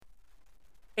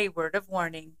A word of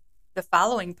warning. The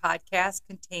following podcast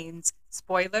contains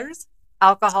spoilers,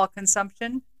 alcohol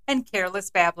consumption, and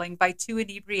careless babbling by two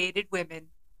inebriated women.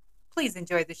 Please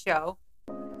enjoy the show.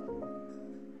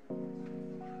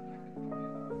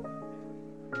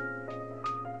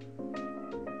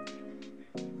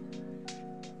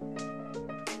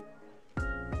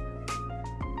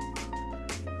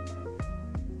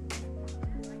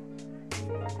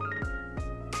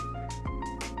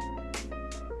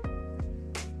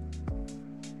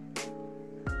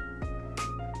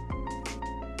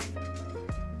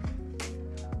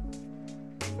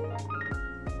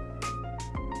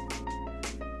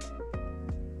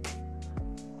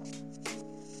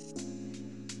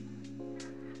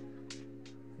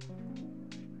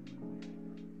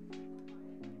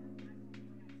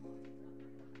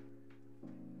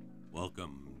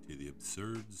 Welcome to the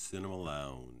Absurd Cinema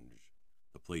Lounge,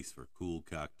 the place for cool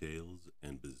cocktails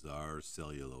and bizarre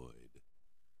celluloid.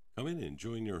 Come in and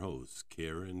join your hosts,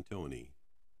 Kara and Tony,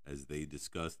 as they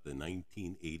discuss the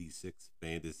 1986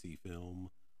 fantasy film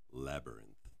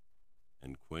Labyrinth,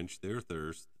 and quench their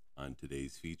thirst on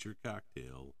today's featured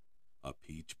cocktail, a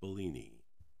peach Bellini.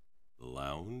 The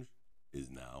lounge is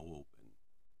now open.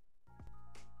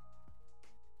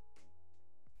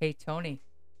 Hey, Tony,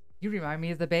 you remind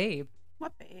me of the babe.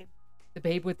 What babe? The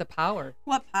babe with the power.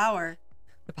 What power?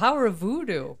 The power of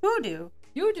voodoo. Voodoo.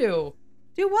 You do.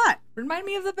 Do what? Remind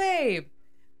me of the babe.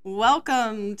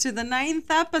 Welcome to the 9th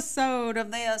episode of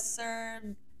the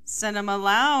Absurd Cinema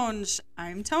Lounge.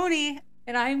 I'm Tony,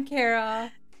 And I'm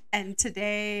Kara. and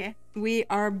today we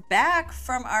are back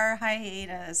from our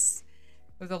hiatus.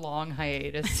 It was a long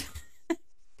hiatus.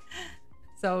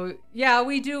 So, yeah,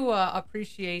 we do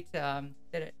appreciate that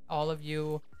all of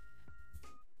you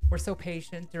were so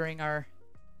patient during our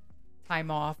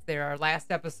time off there. Our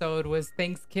last episode was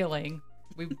Thanksgiving.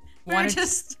 We We're wanted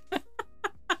just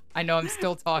I know I'm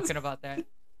still talking about that.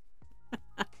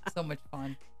 So much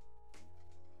fun.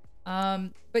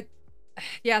 But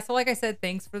yeah, so like I said,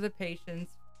 thanks for the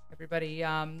patience. Everybody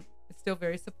is still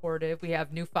very supportive. We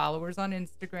have new followers on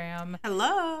Instagram.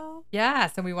 hello.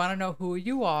 Yes, and we want to know who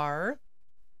you are.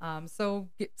 So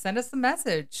send us a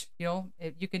message. You know,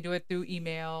 if you can do it through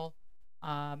email,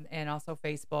 and also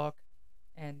Facebook.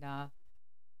 And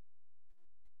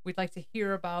we'd like to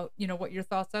hear about, what your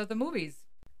thoughts are of the movies.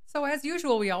 So as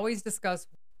usual, we always discuss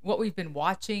what we've been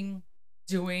watching,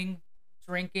 doing,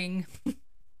 drinking.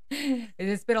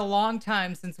 It's been a long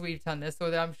time since we've done this, so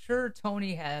I'm sure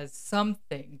Tony has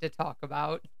something to talk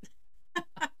about.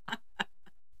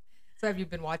 So have you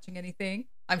been watching anything?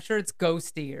 I'm sure it's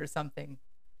ghosty or something.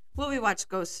 Well, we watched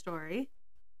Ghost Story.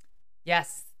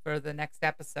 Yes, for the next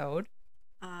episode.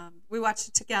 We watched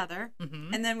it together,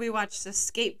 Hmm. and then we watched a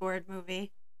skateboard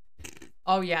movie.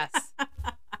 Oh, yes.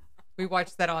 We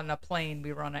watched that on a plane.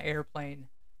 We were on an airplane.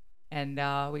 And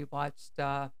we watched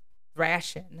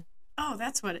Thrashin'. Oh,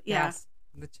 that's what it, yeah. Yes.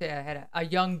 Which had a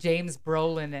young James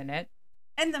Brolin in it.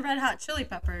 And the Red Hot Chili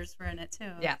Peppers were in it,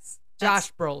 too. Yes. That's-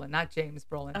 Josh Brolin, not James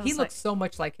Brolin. I He was looks like- so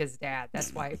much like his dad.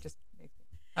 That's why it just makes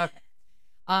me. Okay.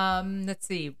 Let's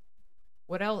see.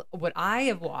 What else? What I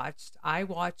have watched, I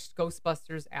watched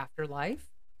Ghostbusters Afterlife.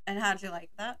 And how'd you like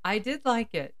that? I did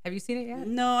like it. Have you seen it yet?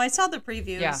 No, I saw the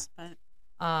previews, Yeah.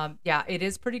 but Yeah, it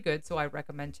is pretty good, so I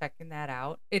recommend checking that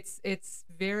out. It's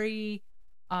very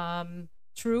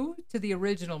true to the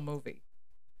original movie.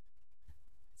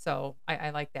 So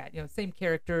I like that. Same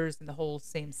characters and the whole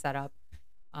same setup.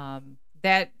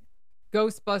 That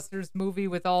Ghostbusters movie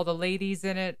with all the ladies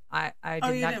in it, I oh,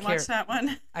 did you not didn't care. watch that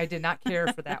one? I did not care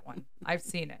for that one. I've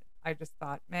seen it. I just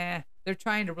thought, meh, they're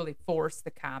trying to really force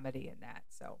the comedy in that.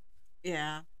 So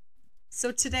Yeah.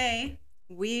 So today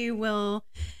we will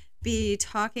be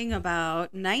talking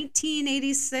about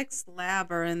 1986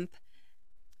 Labyrinth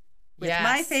with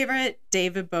my yes. favorite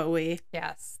David Bowie.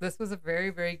 Yes, this was a very,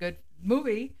 very good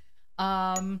movie.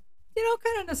 Kind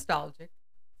of nostalgic.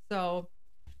 So,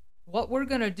 what we're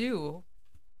gonna do,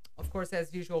 of course,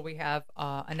 as usual, we have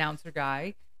announcer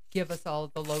guy give us all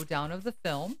the lowdown of the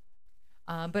film.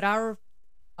 But our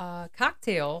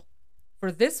cocktail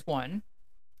for this one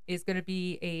is going to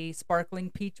be a sparkling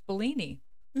peach Bellini.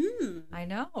 Mm. I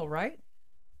know, right?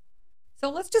 So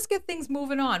let's just get things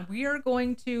moving on. We are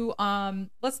going to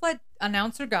let's let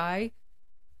announcer guy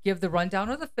give the rundown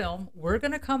of the film. We're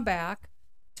going to come back,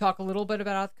 talk a little bit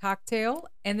about the cocktail,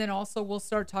 and then also we'll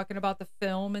start talking about the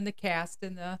film and the cast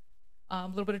and the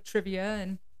little bit of trivia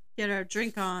and Get our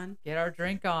drink on. get our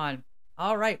drink on.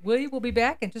 All right, we will be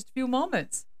back in just a few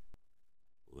moments.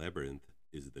 Labyrinth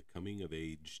is the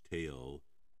coming-of-age tale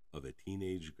of a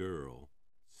teenage girl,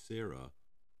 Sarah,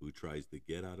 who tries to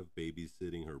get out of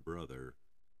babysitting her brother,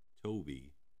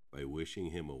 Toby, by wishing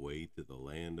him away to the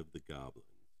land of the goblins.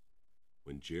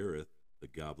 When Jareth, the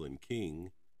Goblin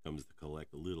King, comes to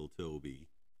collect little Toby,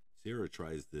 Sarah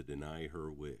tries to deny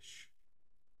her wish.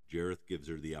 Jareth gives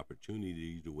her the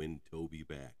opportunity to win Toby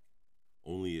back,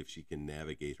 only if she can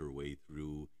navigate her way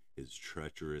through his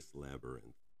treacherous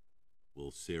labyrinth.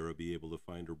 Will Sarah be able to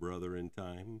find her brother in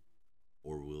time,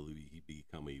 or will he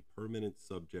become a permanent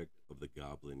subject of the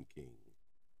Goblin King?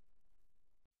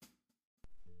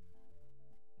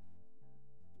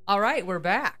 All right, we're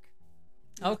back.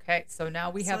 Okay, so now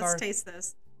we have let's our taste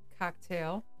this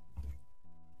cocktail.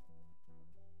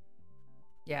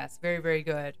 Yes, very, very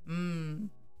good.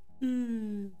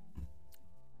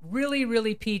 Really,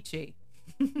 really peachy.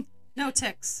 No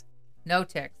ticks. No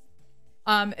ticks.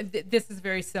 This is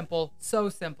very simple. So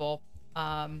simple.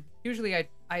 Usually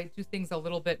I do things a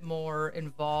little bit more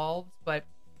involved, but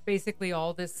basically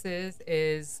all this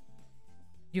is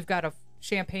you've got a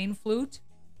champagne flute.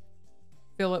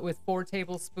 Fill it with 4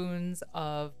 tablespoons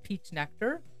of peach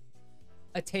nectar,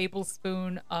 a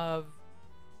tablespoon of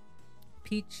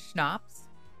peach schnapps,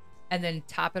 and then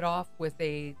top it off with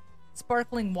a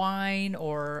sparkling wine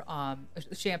or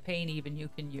champagne even you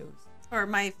can use. Or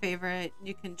my favorite,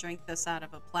 you can drink this out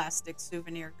of a plastic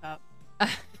souvenir cup.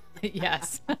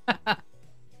 Yes.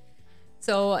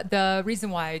 So the reason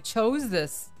why I chose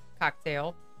this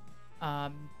cocktail,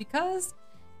 because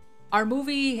our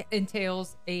movie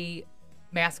entails a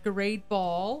masquerade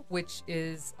ball, which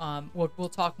is we'll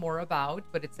talk more about,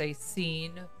 but it's a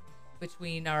scene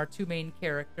between our 2 main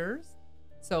characters.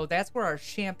 So that's where our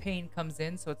champagne comes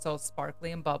in. So it's all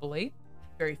sparkly and bubbly,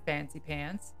 very fancy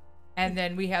pants. And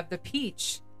then we have the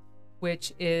peach,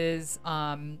 which is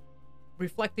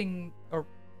reflecting or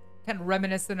kind of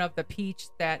reminiscent of the peach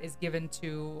that is given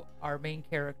to our main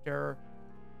character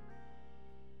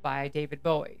by David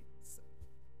Bowie.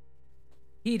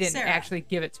 He didn't Sarah. actually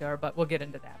give it to her, but we'll get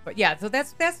into that. But yeah, so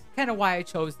that's kind of why I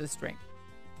chose this drink.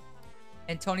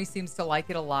 And Tony seems to like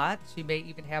it a lot. She may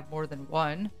even have more than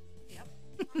one. Yep.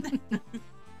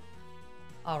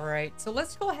 All right, so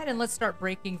let's go ahead and let's start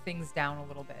breaking things down a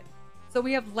little bit. So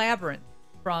we have Labyrinth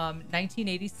from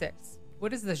 1986.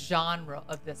 What is the genre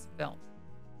of this film?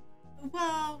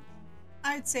 Well,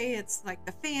 I'd say it's like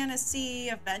the fantasy,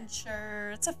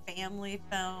 adventure. It's a family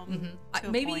film. to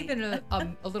a Maybe point. even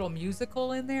a little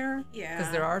musical in there. Yeah.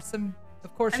 Because there are some,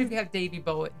 of course, you have David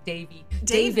Bowie. Davey.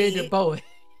 David Bowie.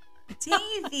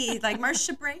 Davey, like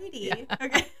Marsha Brady. Yeah.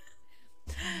 Okay.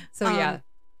 So yeah.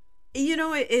 You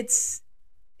know, it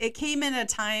came in a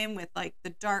time with like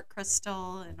the Dark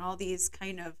Crystal and all these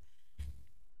kind of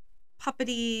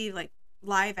puppety, like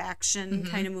live action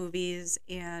kind of movies.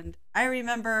 And I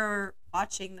remember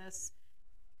watching this,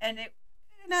 and it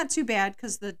not too bad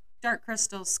because the Dark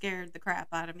Crystal scared the crap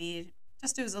out of me.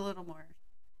 Just it was a little more,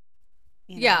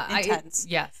 intense.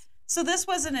 Yes. So this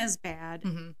wasn't as bad.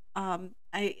 Mm-hmm.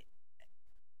 I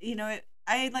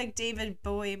like David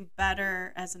Bowie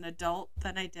better as an adult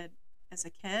than I did as a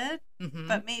kid,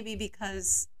 but maybe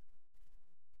because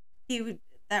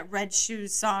that Red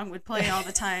Shoes song would play all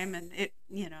the time, and it,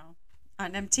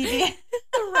 on MTV.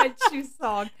 The Red Shoe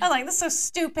song. I'm like, this is so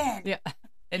stupid. Yeah.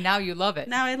 And now you love it.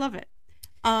 Now I love it.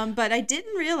 But I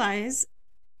didn't realize,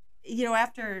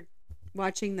 after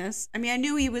watching this, I mean, I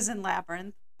knew he was in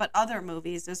Labyrinth, but other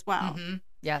movies as well.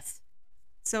 Yes.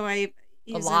 So A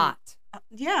lot. A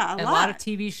And lot. a lot of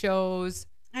TV shows.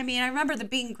 I mean, I remember the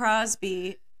Bing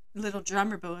Crosby Little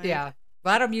Drummer Boy. Yeah. A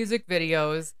lot of music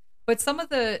videos. But some of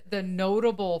the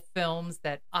notable films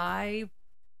that I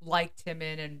liked him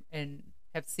in and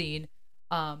have seen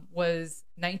was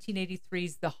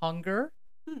 1983's The Hunger.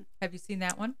 Have you seen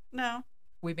that one? No.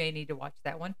 We may need to watch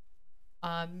that one.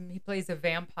 He plays a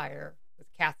vampire with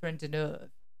Catherine Deneuve.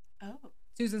 Oh.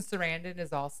 Susan Sarandon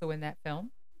is also in that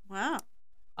film. Wow.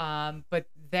 But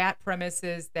that premise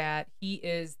is that he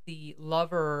is the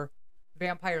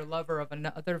vampire lover of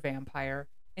another vampire,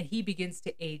 and he begins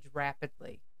to age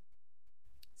rapidly.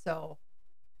 So,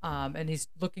 and he's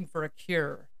looking for a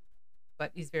cure,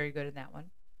 but he's very good in that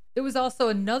one. There was also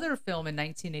another film in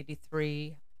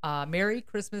 1983, Merry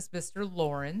Christmas, Mr.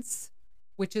 Lawrence,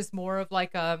 which is more of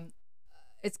like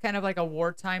it's kind of like a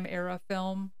wartime era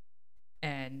film,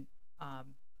 and kind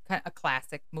of a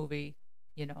classic movie,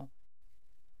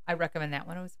 I recommend that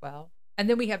one as well. And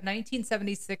then we have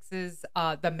 1976's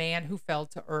The Man Who Fell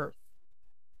to Earth.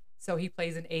 So he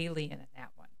plays an alien in that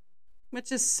one.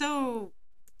 Which is so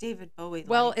David Bowie.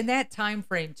 Well, in that time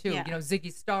frame too, Yeah.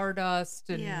 Ziggy Stardust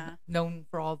and Yeah. known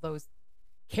for all those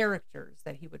characters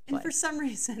that he would play. And for some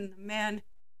reason,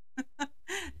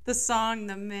 the song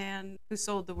 "The Man Who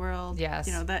Sold the World," Yes.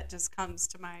 that just comes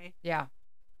to my Yeah,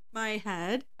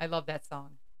 head. I love that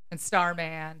song. and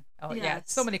Starman. Oh yeah,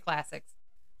 so Yes. many classics.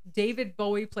 David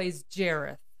Bowie plays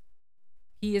Jareth.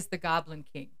 He is the Goblin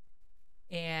King,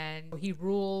 and he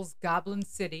rules Goblin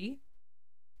City.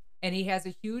 And he has a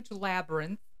huge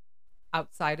labyrinth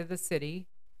outside of the city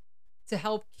to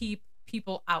help keep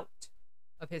people out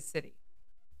of his city.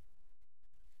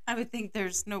 I would think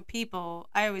there's no people.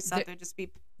 I always thought there'd just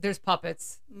be There's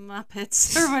puppets.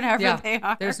 Muppets or whatever Yeah, they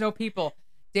are. there's no people.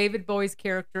 David Bowie's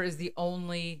character is the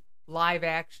only live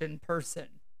action person.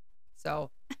 So,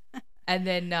 and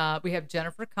then we have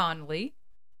Jennifer Connelly.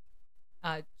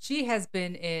 She has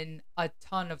been in a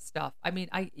ton of stuff. I mean,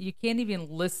 you can't even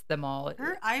list them all.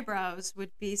 Her eyebrows would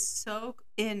be so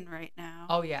in right now.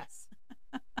 Oh yes,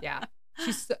 yeah.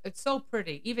 It's so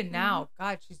pretty. Even now,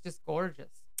 God, she's just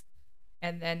gorgeous.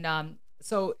 And then,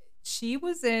 so she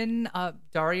was in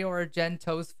Dario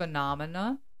Argento's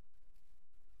Phenomena.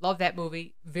 Love that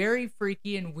movie. Very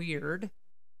freaky and weird.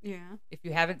 Yeah. If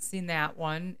you haven't seen that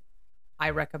one, I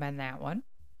recommend that one.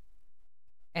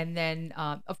 And then,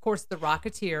 of course, The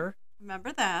Rocketeer.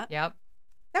 Remember that? Yep.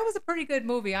 That was a pretty good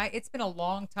movie. It's been a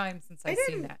long time since I've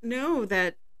seen that. I didn't know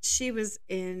that she was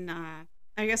in,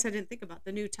 I guess I didn't think about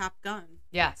the new Top Gun.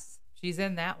 Yes, she's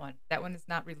in that one. That one is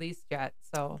not released yet.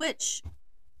 So Which,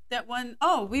 that one,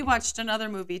 oh, we watched another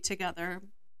movie together.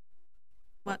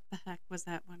 What the heck was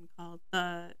that one called?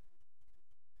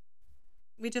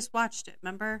 We just watched it,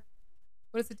 remember?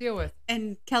 what does it deal with?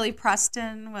 And Kelly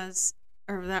Preston was,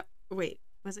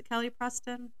 was it Kelly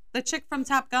Preston? The chick from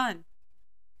Top Gun.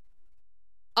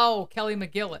 Oh, Kelly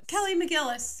McGillis. Kelly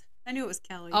McGillis. I knew it was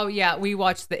Kelly. Oh yeah, we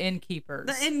watched The Innkeepers.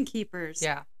 The Innkeepers.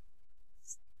 Yeah.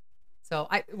 So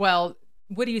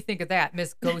what do you think of that,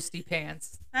 Miss Ghosty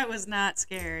Pants? That was not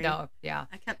scary. No, yeah.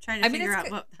 I kept trying to figure out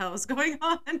what the hell was going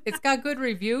on. It's got good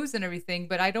reviews and everything,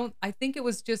 but I think it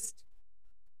was just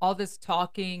all this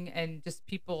talking and just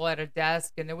people at a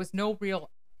desk, and there was no real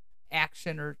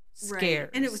action or scares.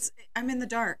 Right. And I'm in the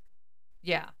dark.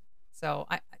 Yeah. So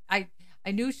I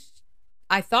knew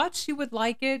I thought she would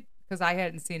like it because I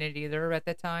hadn't seen it either at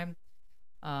the time.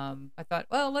 I thought,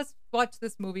 well, let's watch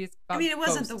this movie. It's about it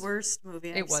wasn't ghosts. the worst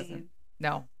movie I've wasn't. seen.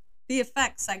 No. The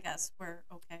effects, I guess, were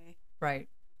okay. Right.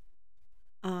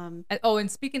 Um,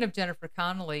 and speaking of Jennifer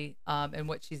Connelly and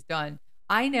what she's done,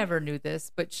 I never knew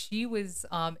this, but she was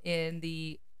in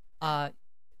the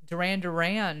Duran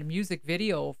Duran music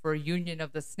video for Union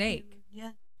of the Snake.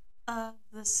 Yeah.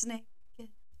 The snake.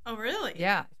 Oh, really?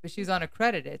 Yeah, but she's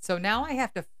unaccredited. So now I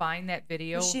have to find that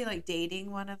video. Was she like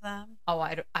dating one of them? Oh,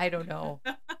 I don't know.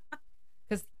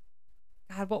 Because,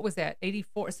 God, what was that?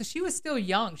 84. So she was still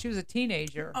young. She was a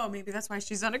teenager. Oh, maybe that's why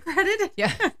she's unaccredited.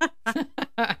 Yeah.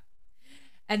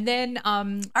 And then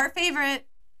our favorite,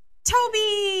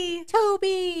 Toby.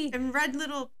 Toby. And red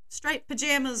little striped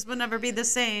pajamas will never be the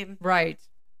same. Right.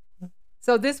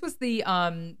 So this was the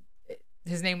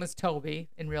his name was Toby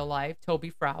in real life, Toby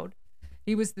Froud.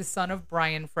 He was the son of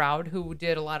Brian Froud, who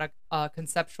did a lot of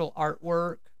conceptual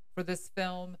artwork for this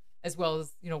film, as well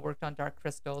as, worked on Dark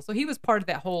Crystal. So he was part of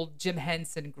that whole Jim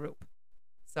Henson group.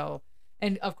 So,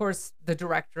 and of course, the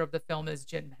director of the film is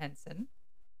Jim Henson.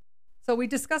 So we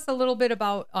discussed a little bit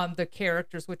about the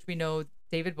characters, which we know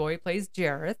David Bowie plays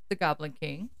Jareth, the Goblin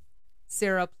King.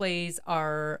 Sarah plays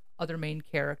our other main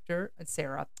character,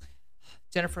 Sarah.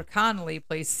 Jennifer Connelly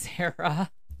plays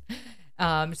Sarah.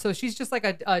 So she's just like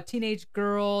a teenage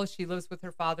girl. She lives with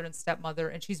her father and stepmother,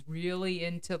 and she's really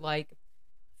into like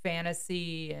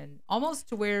fantasy and almost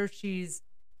to where she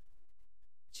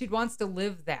wants to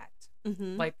live that.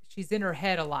 Mm-hmm. Like she's in her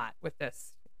head a lot with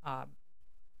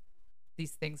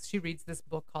these things. She reads this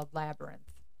book called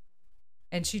Labyrinth,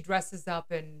 and she dresses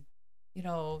up in,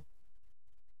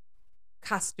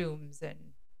 costumes, and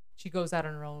she goes out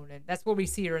on her own, and that's where we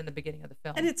see her in the beginning of the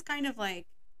film. And it's kind of like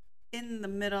in the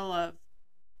middle of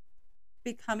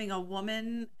becoming a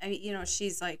woman. I mean,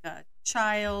 she's like a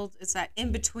child. It's that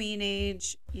in between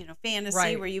age, fantasy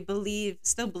Right. where you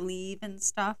still believe in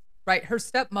stuff. Right. Her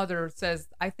stepmother says,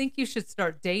 I think you should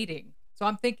start dating. So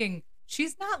I'm thinking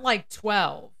she's not like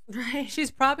 12. Right.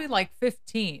 She's probably like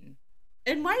 15.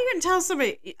 And why are you going to tell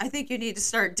somebody, I think you need to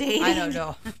start dating? I don't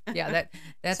know. Yeah,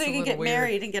 that's so a you can little get weird.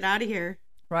 married and get out of here.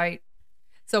 Right.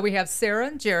 So we have Sarah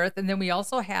and Jareth, and then we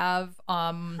also have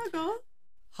Huggle.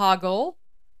 Hoggle.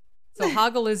 So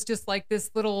Hoggle is just like this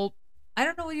little, I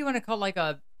don't know what you want to call, like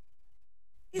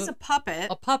He's a puppet.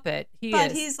 a puppet.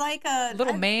 But he's like a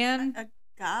little man. A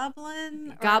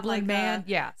goblin. Goblin man.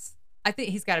 Yes. I think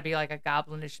he's got to be like a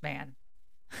goblinish man.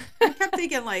 I kept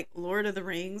thinking like Lord of the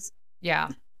Rings. Yeah.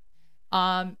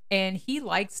 And he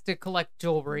likes to collect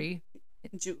jewelry.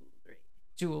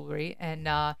 Jewelry.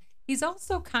 And He's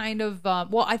also kind of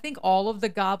well, I think all of the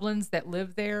goblins that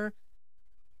live there,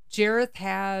 Jareth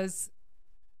has,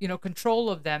 control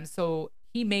of them, so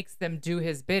he makes them do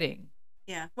his bidding.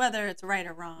 Yeah, whether it's right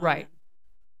or wrong. Right.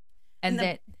 And And the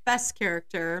then best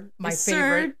character my is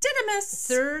favorite, Sir Didymus.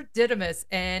 Sir Didymus,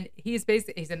 and he's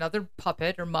another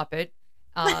puppet or muppet.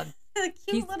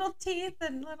 Cute little teeth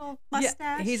and little Yeah,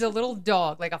 mustache. he's a little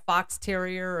dog, like a fox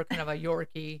terrier or kind of a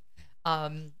Yorkie.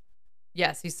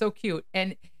 Yes, he's so cute,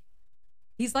 and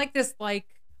he's like this. Like,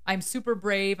 I'm super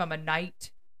brave. I'm a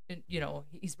knight, and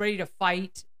he's ready to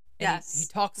fight. And Yes, he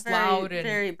talks very, loud and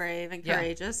very brave and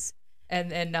courageous.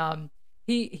 and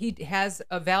he has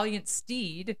a valiant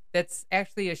steed that's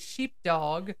actually a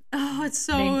sheepdog Oh, it's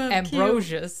so named cute.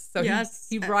 Ambrosius. So Yes.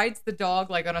 he rides the dog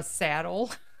like on a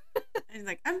saddle. And he's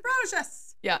like,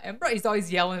 Ambrosius, Yeah, he's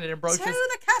always yelling at Ambrosius. to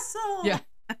the castle. Yeah.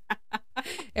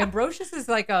 Ambrosius is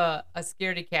like a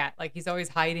scaredy cat. Like, he's always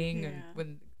hiding and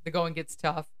when the going gets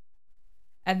tough.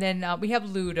 And then we have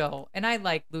Ludo, and I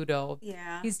like Ludo.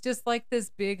 Yeah. He's just like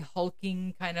this big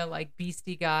hulking kind of like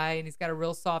beastie guy, and he's got a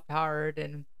real soft heart,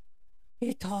 and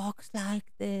he talks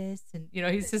like this, and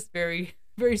he's just very,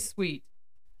 very sweet.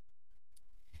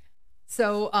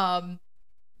 So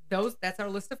that's our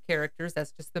list of characters.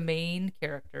 That's just the main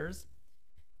characters.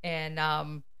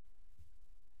 And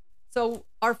so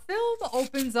our film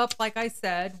opens up, like I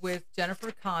said, with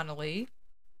Jennifer Connelly,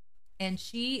 and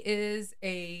she is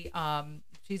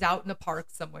she's out in the park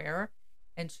somewhere,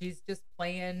 and she's just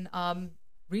playing,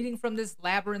 reading from this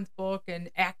Labyrinth book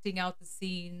and acting out the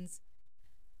scenes,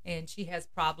 and she has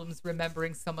problems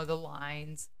remembering some of the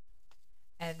lines.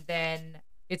 And then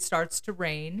it starts to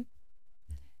rain,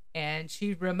 and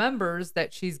she remembers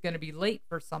that she's going to be late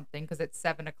for something because it's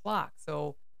 7:00.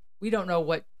 So we don't know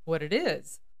what it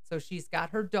is. So she's got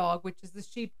her dog, which is the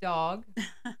sheepdog.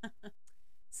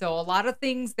 So a lot of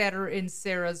things that are in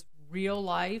Sarah's real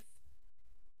life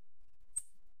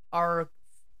are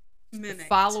Mimicked.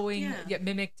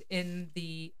 mimicked in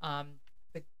the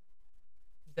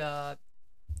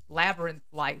Labyrinth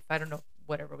life. I don't know,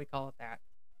 whatever we call it that.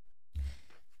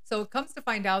 So it comes to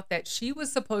find out that she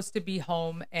was supposed to be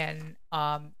home and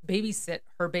babysit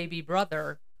her baby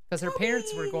brother because her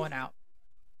parents were going out.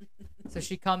 So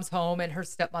she comes home and her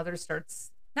stepmother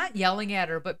starts not yelling at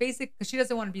her, but basically, because she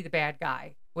doesn't want to be the bad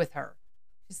guy with her.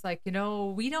 She's like,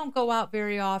 we don't go out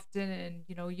very often, and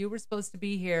you were supposed to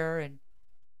be here,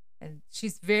 and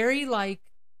she's very like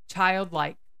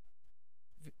childlike,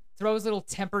 throws little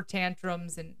temper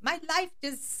tantrums, and my life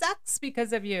just sucks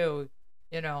because of you,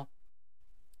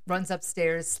 runs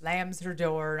upstairs, slams her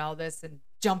door and all this, and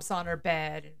jumps on her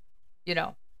bed,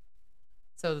 and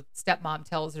so stepmom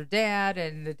tells her dad,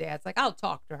 and the dad's like, I'll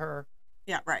talk to her.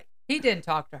 Yeah, right. He didn't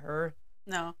talk to her.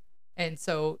 No. And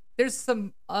so there's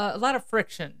a lot of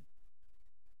friction.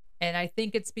 And I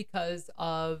think it's because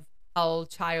of how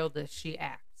childish she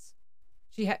acts.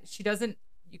 She doesn't,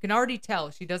 you can already tell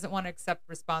she doesn't want to accept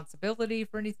responsibility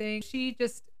for anything. She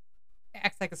just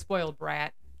acts like a spoiled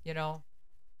brat,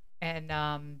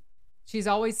 and she's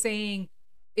always saying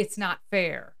it's not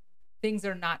fair. Things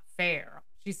are not fair.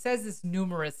 She says this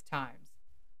numerous times.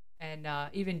 And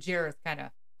even Jareth kind of,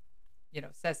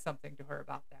 says something to her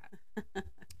about that.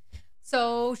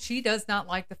 So she does not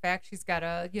like the fact she's got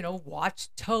to, watch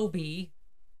Toby.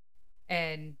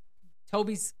 And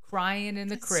Toby's crying in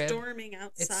the crib. Storming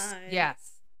outside.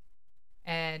 Yes.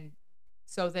 And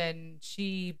so then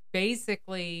she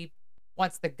basically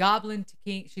wants the Goblin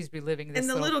King. She's reliving this. And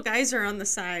the little guys are on the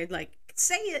side like,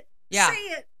 say it. Yeah. Say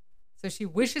it. So she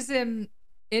wishes him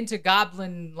into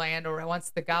Goblin Land, or wants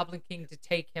the Goblin King to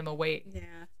take him away. Yeah.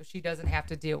 So she doesn't have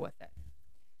to deal with it.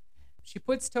 She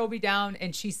puts Toby down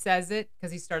and she says it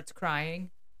because he starts crying.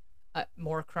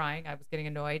 More crying. I was getting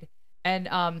annoyed. And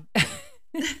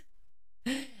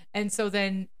and so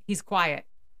then he's quiet.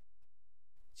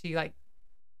 She like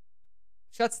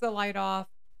shuts the light off,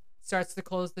 starts to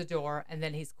close the door, and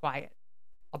then he's quiet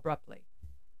abruptly.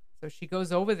 So she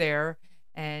goes over there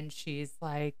and she's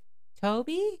like,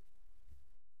 Toby?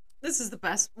 This is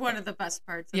one of the best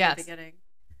parts of Yes. the beginning.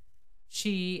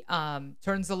 She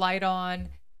turns the light on,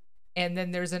 and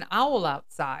then there's an owl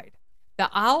outside. The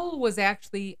owl was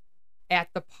actually at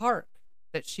the park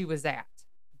that she was at.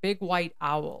 Big white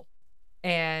owl.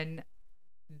 And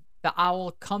the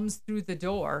owl comes through the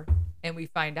door, and we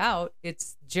find out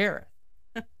it's Jareth,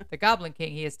 the Goblin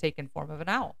King. He has taken form of an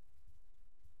owl.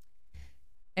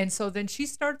 And so then she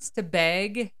starts to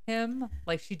beg him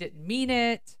like she didn't mean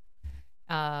it.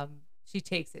 She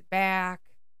takes it back,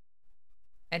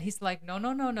 and he's like, no,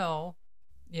 no, no,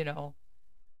 no.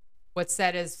 What's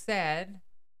said is said.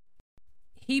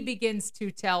 He begins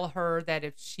to tell her that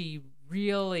if she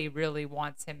really, really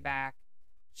wants him back,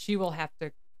 she will have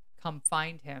to come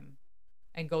find him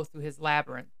and go through his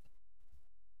labyrinth.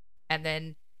 And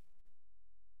then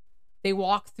they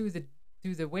walk through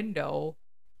the window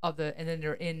of the, and then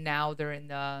they're in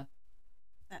That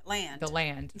land.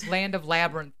 the land of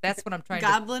Labyrinth. That's what I'm trying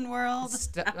Goblin world.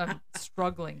 I'm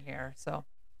struggling here. So,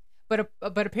 but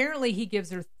apparently he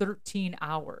gives her 13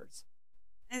 hours.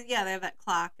 And yeah, they have that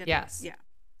clock. And, Yes. Yeah.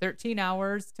 13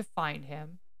 hours to find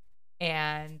him.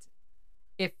 And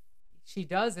if she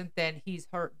doesn't, then he's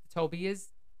hurt. Toby is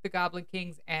the Goblin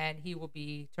King's, and he will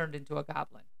be turned into a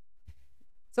goblin.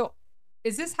 So,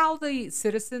 is this how the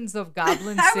citizens of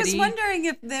Goblin City? I was wondering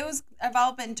if those have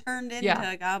all been turned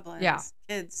into goblins. Yeah.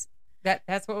 Kids.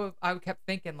 That's what I kept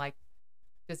thinking. Like,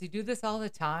 does he do this all the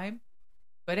time?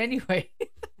 But anyway.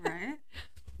 Right.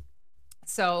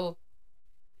 So.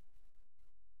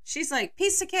 She's like,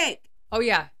 piece of cake. Oh,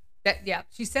 yeah.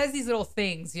 She says these little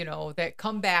things, that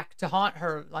come back to haunt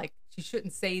her. Like, she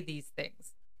shouldn't say these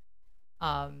things.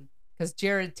 Because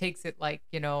Jared takes it like,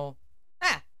 which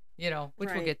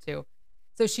Right. we'll get to.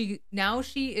 So she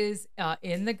is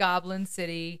in the Goblin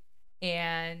City,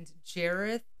 and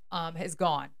Jareth has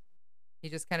gone. He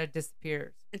just kind of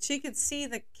disappears. And she could see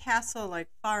the castle like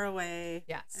far away.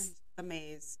 Yes. And the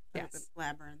maze. Yes. The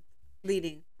labyrinth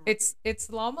leading. It's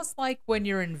almost like when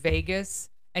you're in Vegas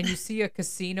and you see a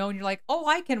casino and you're like, oh,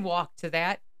 I can walk to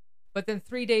that. But then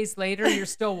 3 days later, you're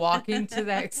still walking to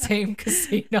that same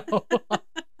casino.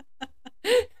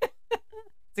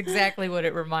 It's exactly what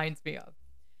it reminds me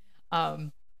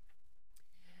of.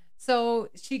 So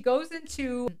she goes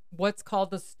into what's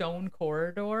called the stone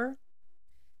corridor.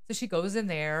 So she goes in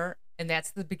there, and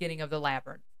that's the beginning of the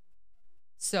labyrinth.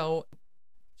 So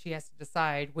she has to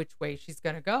decide which way she's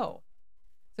going to go.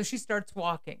 So she starts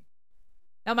walking.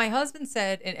 Now, my husband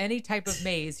said in any type of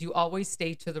maze, you always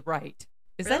stay to the right.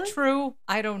 Is that Really? true?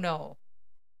 I don't know.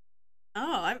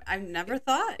 Oh, I've never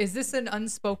thought. Is this an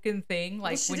unspoken thing?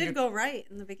 Like, Well, she when did you're... go right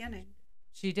in the beginning.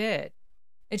 She did.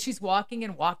 And she's walking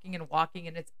and walking and walking,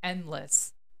 and it's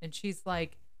endless. And she's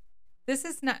like, this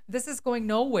is going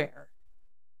nowhere.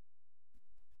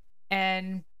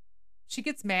 And she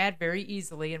gets mad very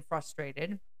easily and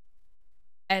frustrated.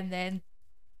 And then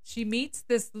she meets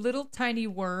this little tiny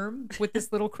worm with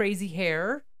this little crazy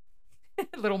hair,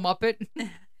 little Muppet.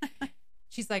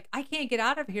 She's like, I can't get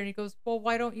out of here. And he goes, well,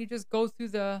 why don't you just go through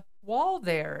the wall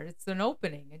there? It's an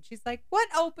opening. And she's like, what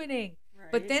opening? Right.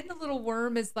 But then the little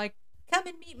worm is like, come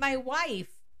and meet my wife.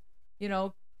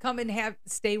 Come and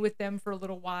stay with them for a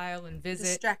little while and visit.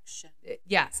 Distraction.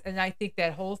 Yes. And I think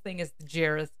that whole thing is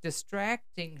Jareth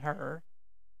distracting her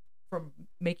from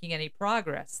making any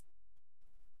progress.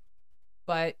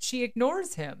 But she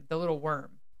ignores him, the little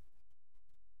worm.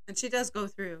 And she does go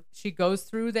through. She goes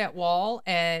through that wall,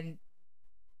 and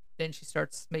then she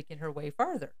starts making her way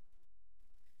farther.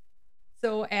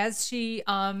 So as she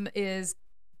is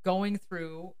going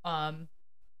through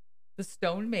the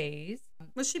stone maze.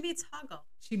 Well, she meets Hoggle.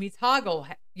 She meets Hoggle,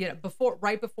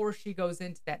 right before she goes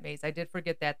into that maze. I did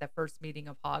forget that first meeting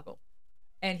of Hoggle.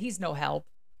 And he's no help.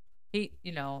 He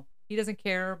doesn't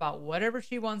care about whatever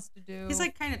she wants to do. He's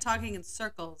like kind of talking in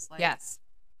circles. Like, yes.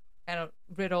 Kind of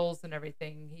riddles and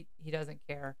everything. He doesn't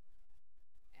care.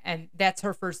 And that's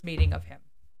her first meeting of him.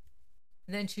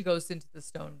 And then she goes into the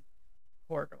stone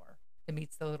corridor and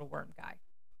meets the little worm guy.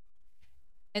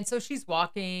 And so she's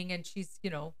walking, and she's,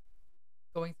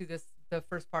 going through the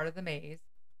first part of the maze.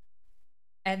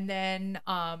 And then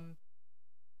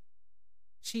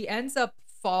she ends up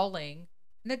falling.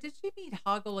 Now, did she meet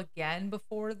Hoggle again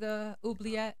before the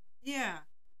oubliette? Yeah,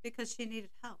 because she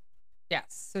needed help.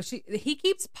 Yes. So he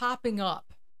keeps popping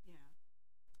up.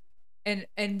 Yeah.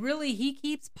 And really, he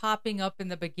keeps popping up in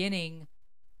the beginning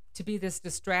to be this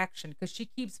distraction because she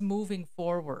keeps moving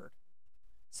forward.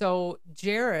 So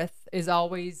Jareth is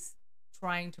always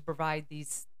trying to provide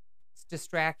these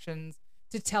distractions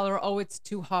to tell her, oh, it's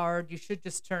too hard. You should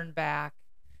just turn back,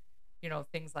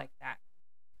 things like that.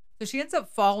 So she ends up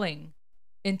falling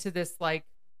into this like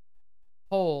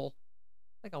hole,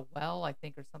 like a well, I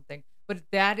think, or something. But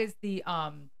that is the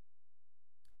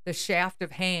shaft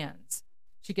of hands.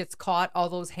 She gets caught. All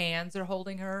those hands are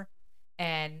holding her,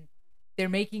 and they're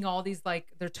making all these, like,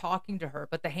 they're talking to her,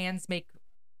 but the hands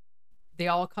they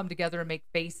all come together and make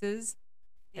faces,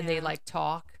 and they like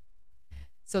talk.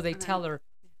 So they tell her,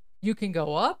 you can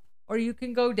go up or you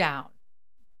can go down,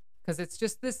 because it's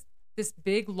just this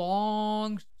big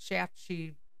long shaft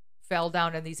she fell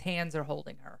down, and these hands are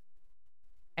holding her.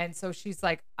 And so she's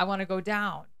like, I want to go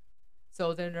down.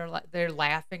 So then they're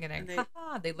laughing, and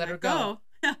they let her go.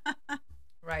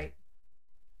 Right.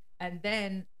 And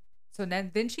then So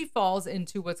then she falls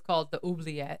into what's called the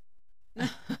oubliette.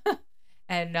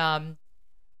 And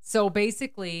so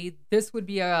basically this would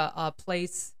be a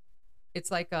place, it's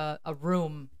like a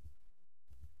room,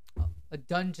 a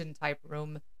dungeon type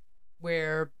room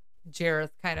where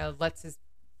Jareth kind of lets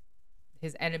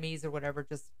his enemies or whatever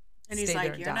just And stay he's there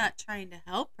like, and "You're die. not trying to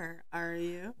help her, are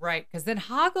you?" Right, because then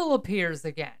Hoggle appears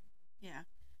again, Yeah.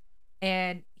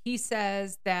 and he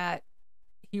says that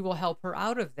he will help her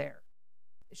out of there.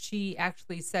 She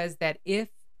actually says that if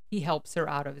he helps her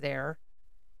out of there,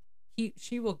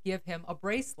 she will give him a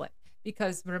bracelet,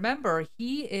 because remember,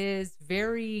 he is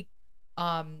very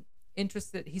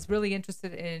interested. He's really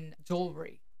interested in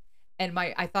jewelry. And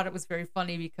I thought it was very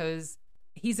funny because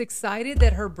he's excited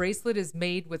that her bracelet is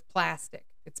made with plastic.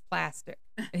 It's plastic.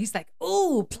 And he's like,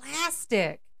 "Oh,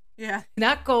 plastic. Yeah.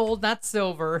 Not gold, not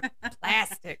silver,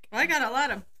 plastic." Well, I got a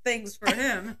lot of things for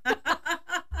him.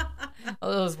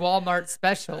 All those Walmart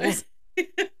specials.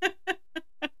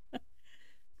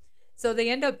 So they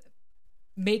end up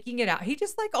making it out. He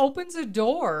just like opens a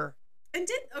door. And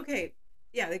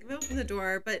yeah, they open the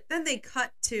door, but then they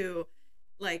cut to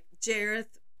like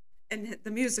Jareth and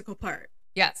the musical part.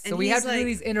 Yes. So And we have he's to do like-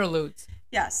 these interludes.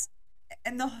 Yes.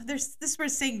 And there's this we're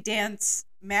saying dance,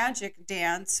 magic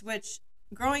dance, which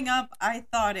growing up I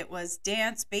thought it was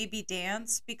dance, baby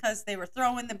dance, because they were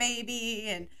throwing the baby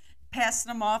and passing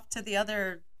them off to the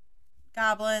other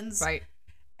goblins. Right.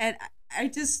 And I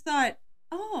just thought,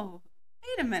 oh,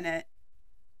 wait a minute.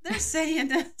 They're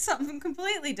saying something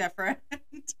completely different.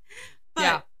 But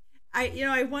Yeah.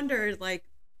 I wondered, like,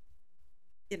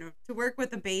 to work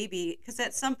with a baby, because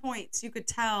at some points you could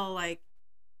tell, like,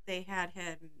 they had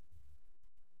him,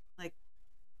 like,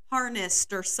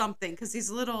 harnessed or something, because these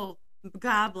little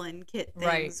goblin kit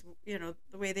Right. things,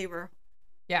 the way they were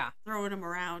Yeah. throwing him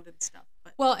around and stuff.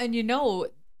 But Well, and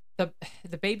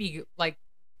the baby, like,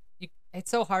 it's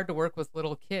so hard to work with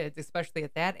little kids, especially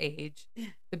at that age. Yeah.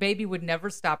 The baby would never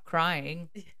stop crying.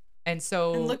 And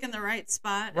so and look in the right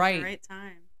spot at Right. the right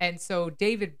time. and so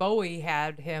David Bowie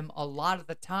had him a lot of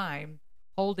the time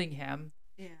holding him.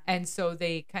 Yeah. And so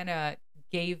they kind of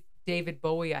gave David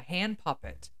Bowie a hand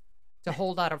puppet to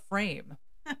hold out a frame.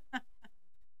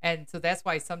 And so that's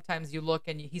why sometimes you look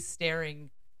and he's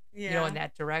staring, Yeah. in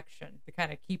that direction to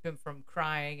kind of keep him from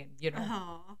crying. And,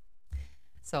 Oh,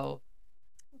 so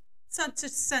such a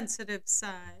sensitive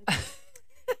side.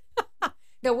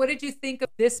 now, what did you think of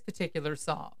this particular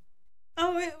song?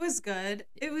 Oh, it was good.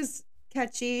 It was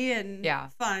catchy and Yeah.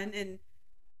 fun, and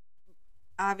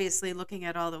obviously looking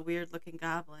at all the weird looking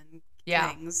goblin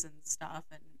Yeah. things and stuff,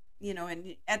 and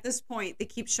and at this point they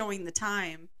keep showing the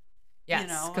time.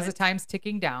 Yes, because the time's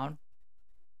ticking down.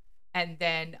 And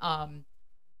then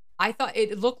I thought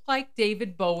it looked like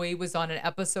David Bowie was on an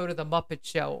episode of The Muppet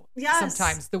Show. Yes.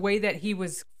 Sometimes the way that he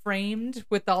was framed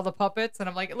with all the puppets. And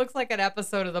I'm like, it looks like an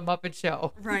episode of The Muppet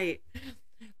Show. Right.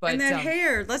 But And that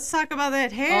hair. Let's talk about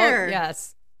that Oh, hair.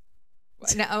 yes.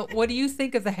 Now, what do you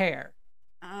think of the hair?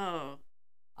 Oh,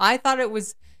 I thought it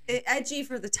was edgy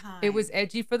for the time. it was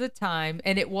edgy for the time,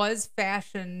 and it was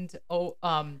fashioned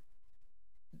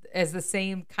as the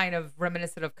same kind of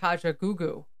reminiscent of Kaja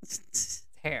Gugu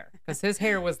hair, because his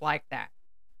hair was like that.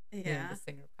 Yeah. The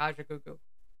singer Kaja Gugu.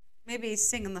 Maybe he's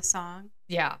singing the song.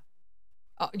 Yeah.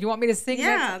 You want me to sing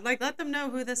Yeah, that? like let them know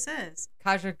who this is.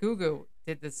 Kaja Gugu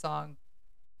did this song.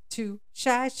 Too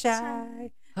shy, hush, Sha,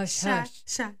 hush.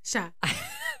 sha, sha.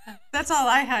 That's all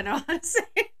I had on to say.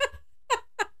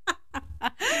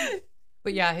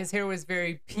 But yeah, his hair was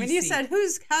very PC. When you said,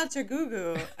 "Who's Kaja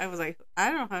Gugu?" I was like, I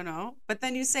don't know. But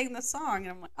then you sang the song, and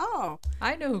I'm like, oh.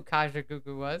 I knew who Kaja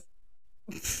Gugu was.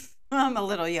 I'm a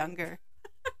little younger.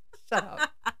 Shut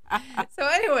up. So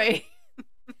anyway,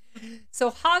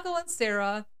 so Hoggle and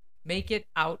Sarah make it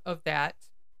out of that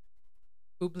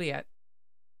oubliette.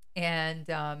 And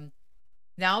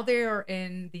now they're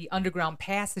in the underground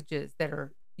passages that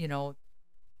are,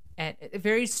 and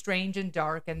very strange and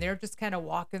dark. And they're just kind of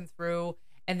walking through,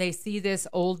 and they see this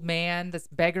old man, this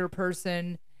beggar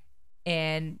person,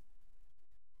 and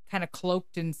kind of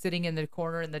cloaked and sitting in the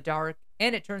corner in the dark.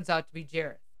 And it turns out to be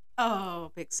Jareth.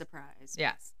 Oh, big surprise.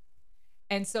 Yes.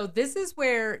 And so this is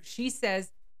where she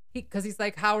says, because he's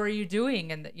like, "How are you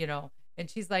doing?" And, and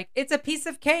she's like, "It's a piece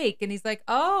of cake." And he's like,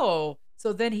 "Oh."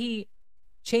 So then he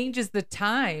changes the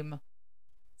time.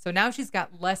 So now she's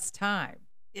got less time.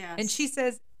 Yes. And she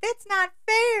says, "It's not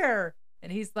fair."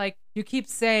 And he's like, "You keep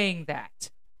saying that."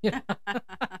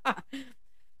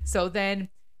 So then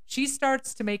she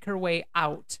starts to make her way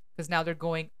out, because now they're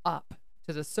going up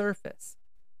to the surface.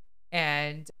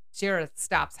 And Jareth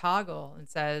stops Hoggle and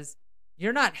says,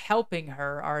 "You're not helping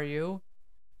her, are you?"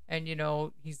 and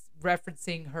he's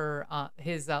referencing her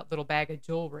his little bag of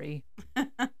jewelry,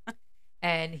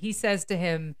 and he says to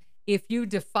him, "If you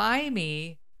defy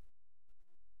me,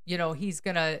 he's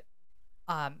gonna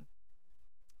um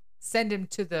send him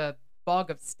to the bog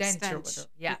of stench, or whatever.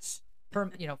 Yes,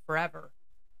 forever."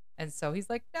 And so he's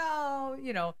like,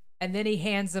 "No," and then he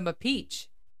hands him a peach,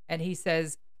 and he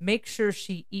says, "Make sure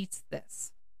she eats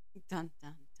this." Dun,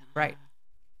 dun, dun. Right.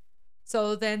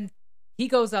 So then he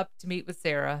goes up to meet with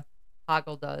Sarah.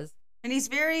 Hoggle does. And he's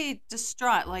very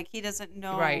distraught. Like, he doesn't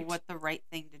know Right. what the right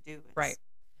thing to do is. Right.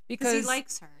 Because he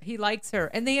likes her. He likes her.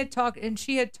 And they had talked, and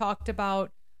she had talked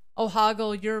about, "Oh,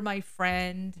 Hoggle, you're my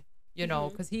friend,"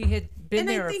 because he had been And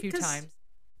I there a think few 'cause times.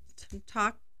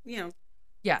 Talk,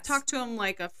 Yes. talk to him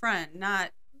like a friend,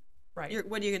 not, Right.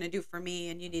 what are you going to do for me?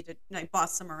 And you need to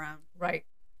boss him around. Right.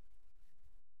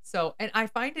 So, and I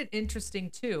find it interesting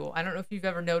too. I don't know if you've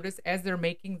ever noticed, as they're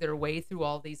making their way through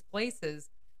all these places,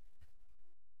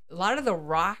 a lot of the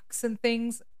rocks and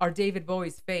things are David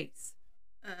Bowie's face.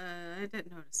 I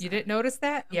didn't notice You that. didn't notice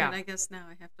that? I Yeah. mean, I guess now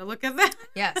I have to look at that.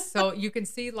 Yes. So you can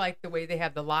see like the way they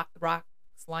have the rocks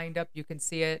lined up. You can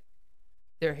see it.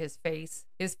 They're his face.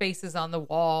 His face is on the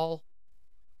wall.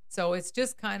 So it's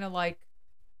just kind of like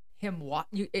him.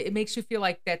 It makes you feel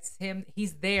like that's him.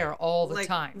 He's there all the Like,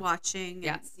 time. watching. And,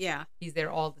 Yes. yeah. He's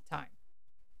there all the time.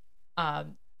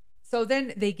 So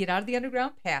then they get out of the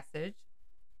underground passage,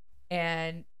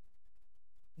 and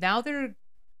now they're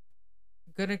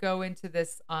gonna go into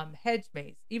this hedge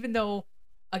maze. Even though,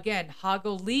 again,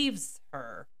 Hoggle leaves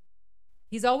her,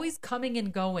 he's always coming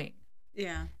and going,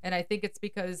 Yeah. and I think it's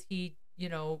because he,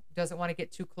 doesn't want to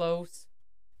get too close.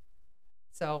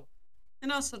 So,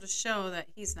 And also to show that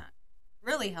he's not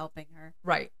really helping her.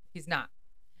 right, he's not.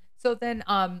 So then,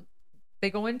 they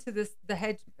go into the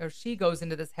hedge, or she goes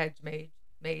into this hedge maze,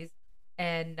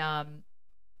 and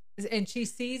she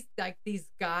sees like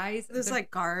these guys. There's they're like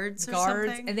guards or guards,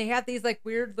 something. and they have these like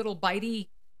weird little bitey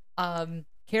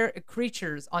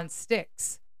creatures on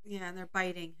sticks. Yeah, and they're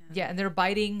biting him. Yeah, and they're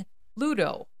biting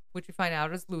Ludo, which we find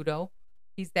out is Ludo.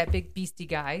 He's that big beastie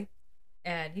guy,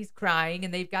 and he's crying,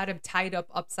 and they've got him tied up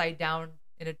upside down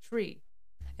in a tree.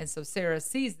 And so Sarah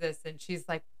sees this, and she's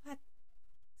like, "What?"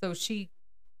 So she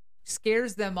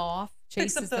scares them off,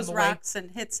 Picks chases up those them away. rocks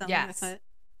and hits them Yes. with it.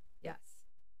 Yes.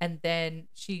 And then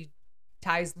she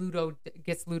gets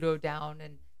Ludo down,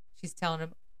 and she's telling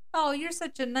him, "Oh, you're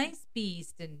such a nice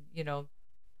beast." And,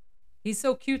 he's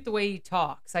so cute the way he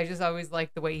talks. I just always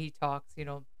like the way he talks,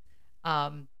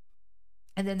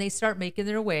 And then they start making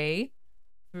their way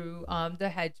through the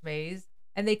hedge maze,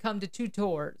 and they come to two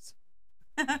doors.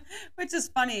 Which is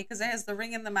funny because it has the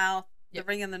ring in the mouth, the Yep.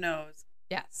 ring in the nose.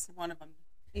 Yes. One of them,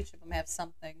 each of them have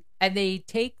something. And they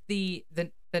take the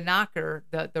knocker,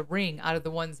 the ring, out of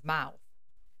the one's mouth.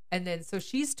 And then so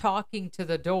she's talking to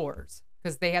the doors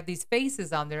because they have these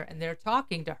faces on there, and they're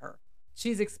talking to her.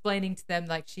 She's explaining to them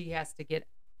like she has to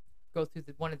go through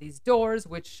one of these doors.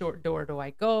 Which short door do I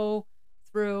go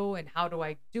through, and how do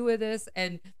I do this?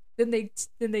 And then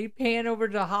they pan over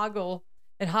to Hoggle,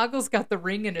 and Hoggle's got the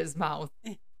ring in his mouth.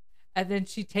 And then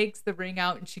she takes the ring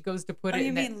out, and she goes to put it in.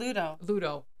 You mean Ludo?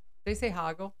 Ludo. Did they say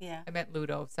Hoggle? Yeah. I meant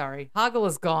Ludo. Sorry. Hoggle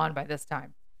is gone by this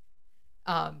time.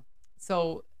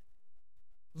 So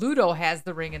Ludo has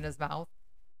the ring in his mouth,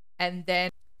 and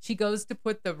then she goes to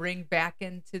put the ring back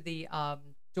into the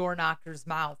door knocker's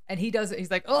mouth, and he does it.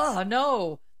 He's like, "Oh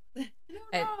no!"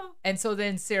 And so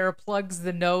then Sarah plugs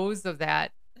the nose of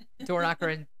that door knocker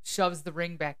and shoves the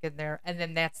ring back in there, and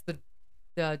then that's the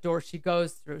door she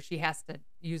goes through. She has to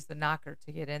use the knocker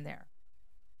to get in there,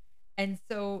 and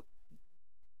so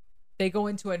they go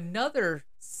into another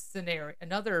scenario,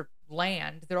 another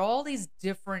land. There are all these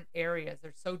different areas.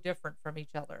 They're so different from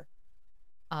each other.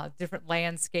 Different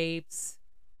landscapes,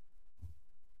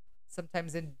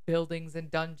 sometimes in buildings and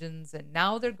dungeons. And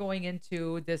now they're going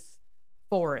into this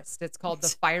forest. It's called the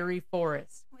Fiery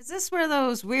Forest. Is this where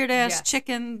those weird ass Yes.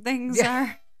 chicken things Yeah.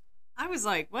 are? I was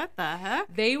like, what the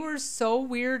heck? They were so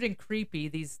weird and creepy,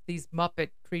 these Muppet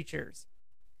creatures.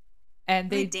 And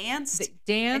They danced. They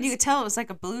danced. And you could tell it was like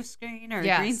a blue screen or a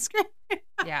Yes. green screen.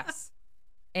 Yes.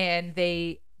 And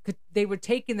they were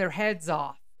taking their heads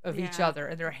off of each Yeah. other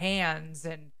and their hands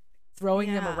and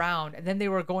throwing them Yeah. around. And then they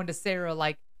were going to Sarah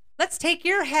like, "Let's take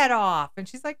your head off." And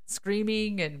she's like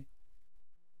screaming. And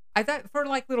I thought, for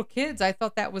like little kids, I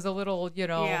thought that was a little,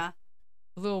 Yeah.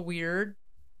 a little weird,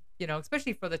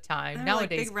 especially for the time. They're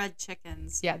Nowadays, like big red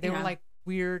chickens. yeah, they were like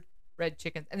weird red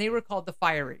chickens, and they were called the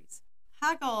Fireys.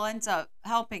 Hoggle ends up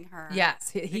helping her. Yes,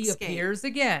 he escape. appears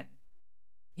again.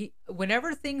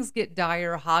 Whenever things get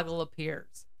dire, Hoggle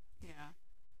appears. Yeah.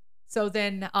 So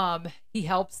then he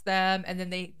helps them, and then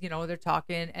they, they're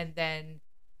talking, and then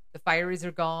the fieries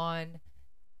are gone,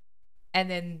 and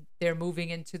then they're moving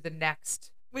into the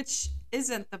next. Which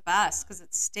isn't the best because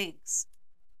it stinks.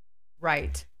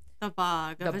 Right. The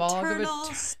bog The of bog of eternal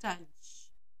stench.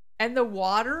 And the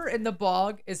water in the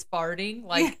bog is farting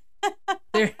like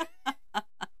they're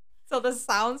so the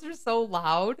sounds are so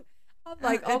loud. I'm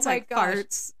like, oh It's my like gosh.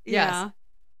 farts. Yes. Yeah.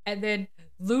 And then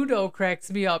Ludo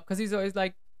cracks me up because he's always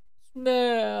like,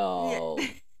 smell. Yeah.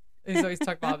 He's always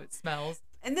talking about it smells.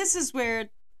 And this is where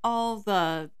all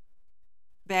the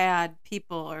bad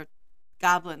people or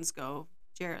goblins go.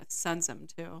 Jareth sends them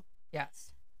to.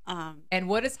 Yes. Um, And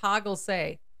what does Hoggle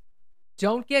say?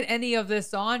 Don't get any of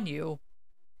this on you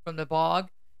from the bog.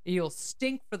 You'll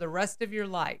stink for the rest of your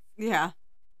life. yeah.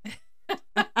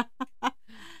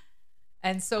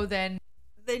 And so then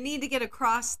They need to get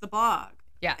across the bog.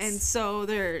 yes. And so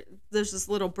there's this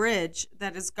little bridge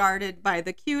that is guarded by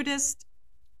the cutest,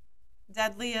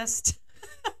 deadliest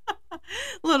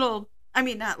little, I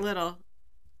mean, not little,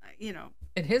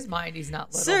 in his mind he's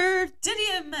not little. Sir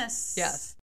Didymus.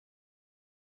 Yes.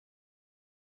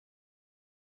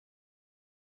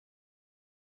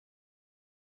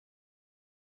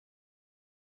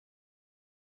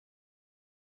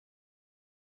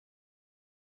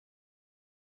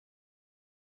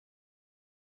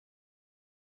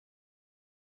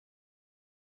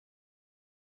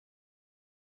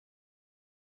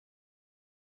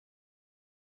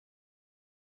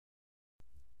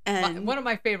 And One of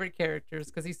my favorite characters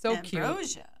because he's so cute.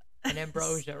 Ambrosia. And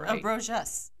Ambrosia, right?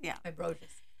 Ambrosius. Yeah. Ambrosius.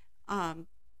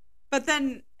 But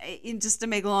then, just to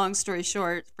make a long story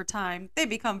short, for time, they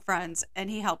become friends, and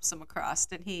he helps them across,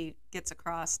 and he gets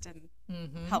across and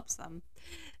helps them,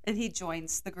 and he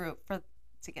joins the group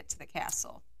to get to the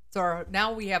castle. So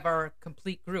now we have our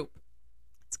complete group.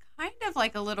 It's kind of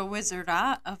like a little Wizard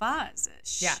of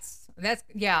Oz-ish. Yes,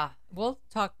 we'll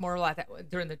talk more about that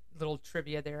during the little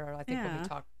trivia there. I think when we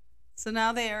talk. So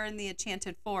now they are in the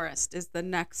Enchanted Forest. Is the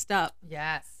next up?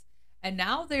 Yes, and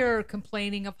now they're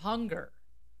complaining of hunger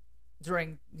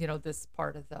during this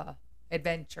part of the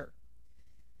adventure.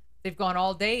 They've gone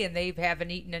all day and they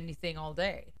haven't eaten anything all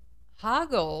day.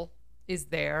 Hoggle is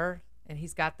there and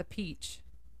he's got the peach.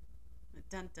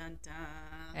 Dun dun dun.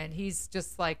 And he's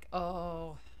just like,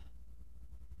 oh.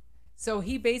 So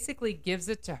he basically gives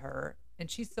it to her and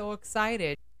she's so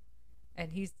excited.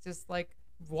 And he's just like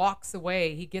walks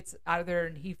away. He gets out of there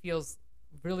and he feels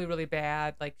really, really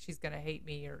bad. Like she's going to hate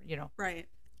me or. Right.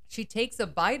 She takes a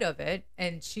bite of it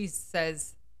and she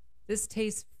says, this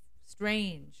tastes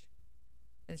strange.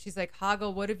 And she's like,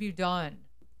 Hoggle, what have you done?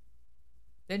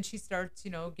 Then she starts,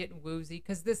 getting woozy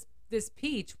because this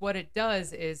peach, what it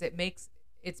does is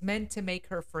it's meant to make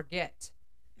her forget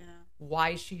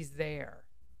why she's there.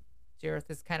 Jareth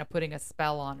is kind of putting a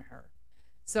spell on her.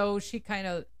 So she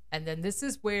and then this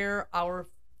is where our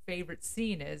favorite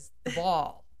scene is, the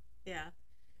ball. Yeah.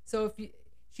 So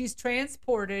she's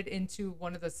transported into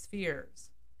one of the spheres.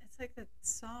 It's like the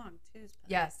song too.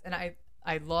 Yes, and I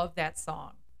love that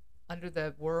song, Under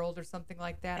the World or something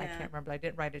like that. Yeah. I can't remember. I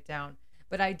didn't write it down,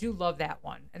 but I do love that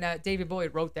one. And David Bowie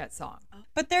wrote that song.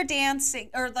 But they're dancing,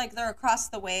 or like they're across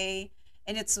the way,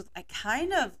 and it's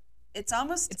it's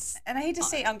almost, and I hate to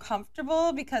say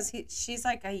uncomfortable because she's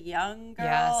like a young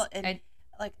girl, and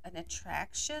like an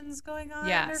attraction's going on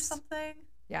or something.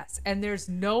 Yes, and there's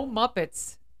no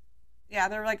Muppets. Yeah,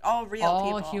 they're like all real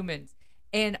people. All humans.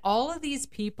 And all of these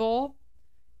people,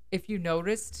 if you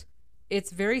noticed,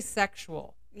 it's very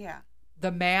sexual. Yeah.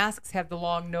 The masks have the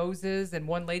long noses, and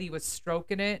one lady was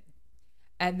stroking it,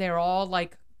 and they're all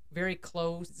like very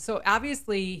close. So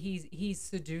obviously he's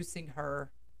seducing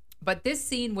her. But this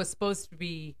scene was supposed to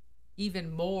be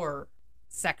even more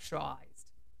sexualized.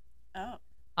 Oh.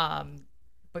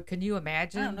 But can you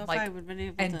imagine? I don't know if I would have been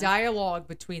able and to. dialogue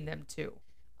between them too.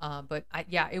 But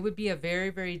it would be a very,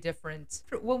 very different.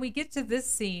 When we get to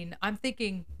this scene, I'm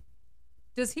thinking,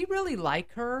 does he really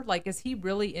like her? Like, is he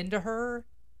really into her?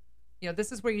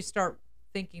 This is where you start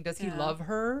thinking, does he love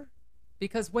her?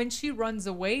 Because when she runs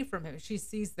away from him, she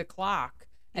sees the clock,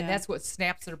 and that's what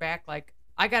snaps her back. Like,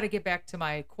 I got to get back to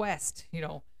my quest,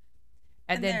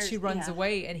 And then she runs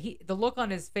away, and the look on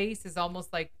his face is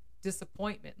almost like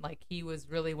disappointment, like he was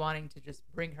really wanting to just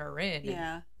bring her in.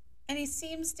 Yeah. And he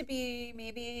seems to be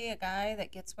maybe a guy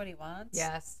that gets what he wants.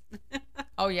 Yes.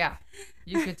 Oh, yeah.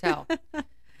 You can tell.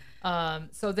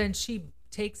 So then she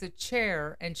takes a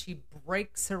chair and she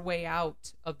breaks her way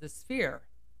out of the sphere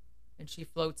and she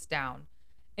floats down.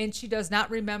 And she does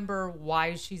not remember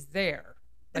why she's there.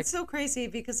 It's so crazy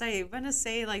because I want to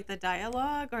say like the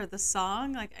dialogue or the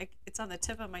song, like it's on the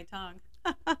tip of my tongue.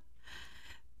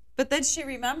 But But then she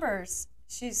remembers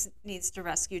she needs to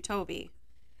rescue Toby.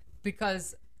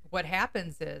 Because what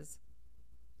happens is,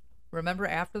 remember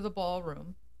after the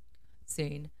ballroom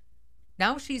scene,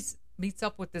 now she's meets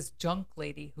up with this junk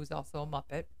lady who's also a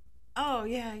Muppet. Oh,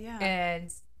 yeah, yeah.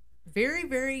 And very,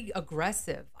 very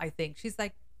aggressive, I think. She's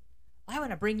like, I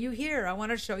want to bring you here. I want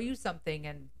to show you something.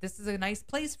 And this is a nice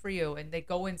place for you. And they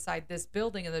go inside this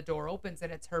building and the door opens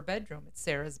and it's her bedroom. It's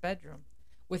Sarah's bedroom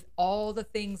with all the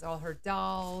things, all her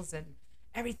dolls and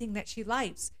everything that she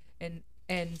likes. And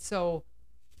so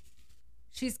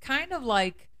she's kind of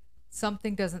like,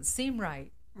 something doesn't seem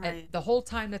right. Right. And the whole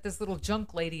time that this little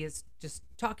junk lady is just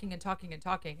talking and talking and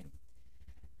talking.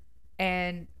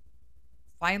 And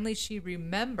finally she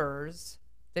remembers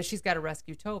that she's got to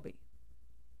rescue Toby.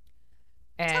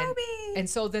 And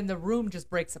so then the room just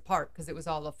breaks apart because it was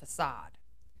all a facade.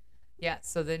 Yeah,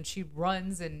 so then she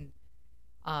runs and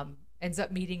ends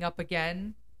up meeting up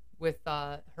again with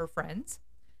her friends.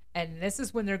 And this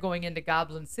is when they're going into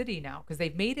Goblin City now because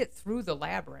they've made it through the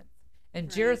labyrinth. And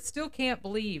Right. Jareth still can't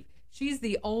believe she's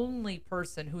the only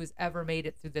person who has ever made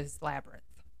it through this labyrinth.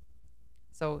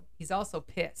 So he's also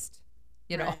pissed,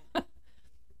 you know. Right.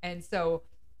 And so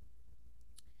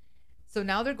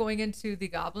now they're going into the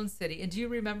Goblin City. And do you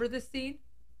remember this scene?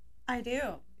 I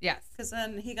do. Yes. Because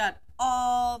then he got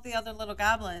all the other little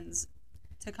goblins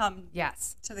to come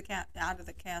Yes. to the out of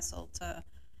the castle to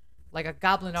Like a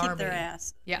goblin keep army. their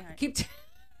ass. Yeah. Right. Keep.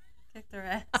 Kick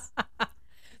their ass.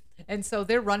 And so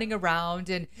they're running around,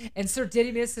 and Sir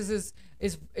Didymus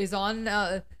is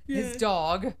on his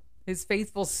dog, his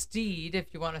faithful steed,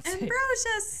 if you want to say.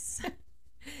 Ambrosius.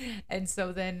 And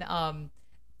so then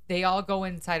they all go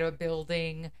inside a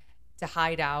building to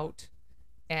hide out,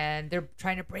 and they're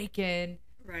trying to break in.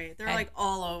 Right. They're And- like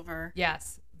all over.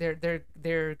 Yes, they're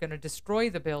going to destroy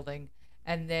the building,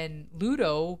 and then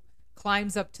Ludo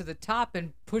climbs up to the top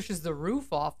and pushes the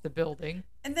roof off the building.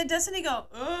 And then doesn't he go,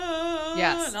 oh,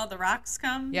 Yes. and all the rocks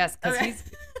come? Yes, Okay.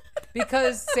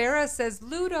 because Sarah says,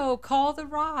 Ludo, call the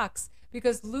rocks.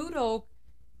 Because Ludo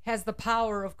has the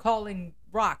power of calling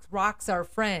rocks. Rocks are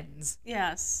friends.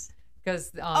 Yes.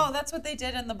 Because Oh, that's what they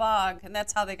did in the bog, and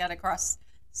that's how they got across.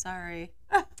 Sorry.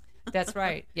 that's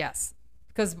right. Yes.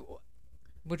 Because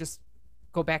we'll just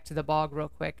go back to the bog real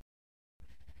quick.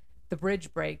 The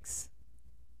bridge breaks.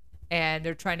 And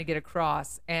they're trying to get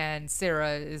across. And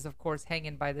Sarah is, of course,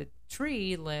 hanging by the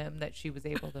tree limb that she was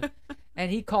able to.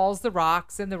 And he calls the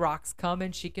rocks, and the rocks come,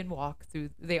 and she can walk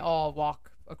through. They all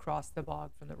walk across the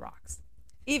bog from the rocks.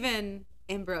 Even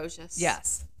Ambrosius.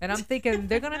 Yes. And I'm thinking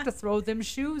they're going to have to throw them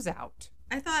shoes out.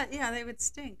 I thought, yeah, they would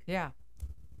stink. Yeah.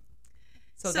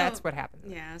 So that's what happened.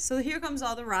 Yeah. So here comes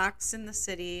all the rocks in the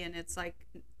city, and it's like,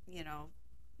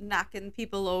 knocking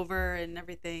people over and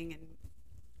everything. And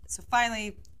so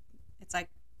finally, it's like,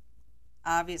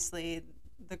 obviously,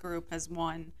 the group has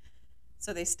won.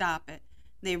 So they stop it.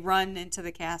 They run into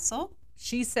the castle.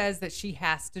 She says that she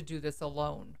has to do this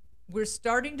alone. We're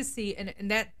starting to see, and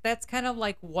that's kind of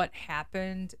like what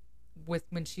happened with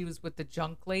when she was with the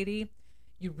junk lady.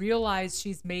 You realize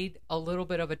she's made a little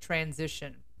bit of a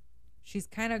transition. She's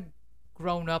kind of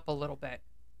grown up a little bit.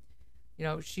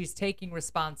 She's taking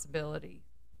responsibility.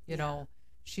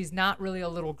 She's not really a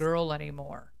little girl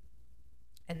anymore.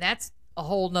 And that's a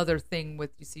whole nother thing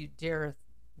with, you see, Jareth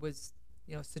was,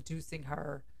 seducing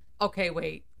her. Okay,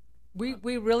 wait. We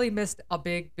really missed a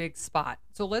big, big spot.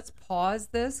 So let's pause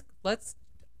this. Let's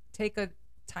take a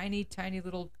tiny, tiny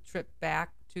little trip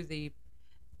back to the...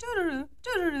 Doo-doo-doo,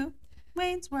 doo-doo-doo,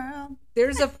 Wayne's World.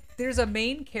 There's a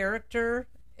main character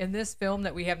in this film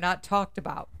that we have not talked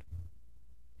about.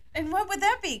 And what would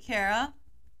that be, Kara?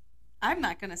 I'm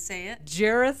not going to say it.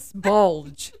 Jareth's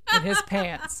bulge in his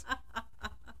pants.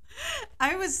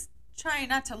 I was trying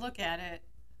not to look at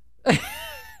it.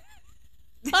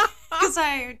 Because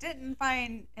I didn't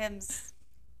find him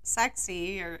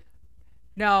sexy or...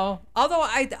 No, although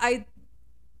I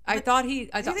thought Do you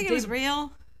think it was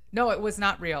real? No, it was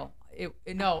not real. It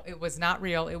was not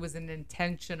real. It was an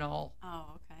intentional Oh,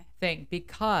 okay. thing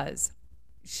because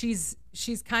she's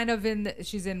kind of in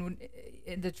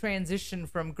the transition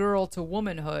from girl to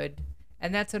womanhood,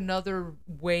 and that's another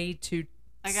way to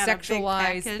I got a big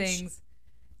sexualize package. things.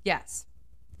 Yes,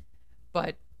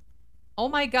 but oh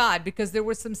my God, because there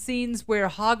were some scenes where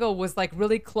Hoggle was like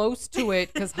really close to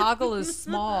it because Hoggle is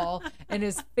small and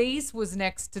his face was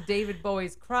next to David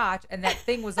Bowie's crotch, and that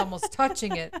thing was almost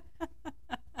touching it.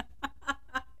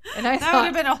 And I That would thought,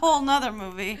 have been a whole nother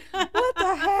movie. what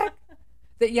the heck?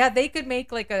 That they could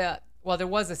make like there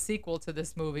was a sequel to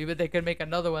this movie, but they could make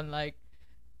another one like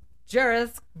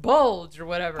Jareth's Bulge or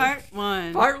whatever. Part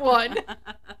 1. Part 1.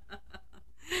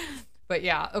 But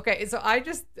yeah, okay. So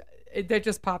that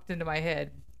just popped into my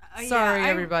head. Yeah, Sorry,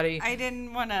 everybody. I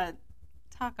didn't want to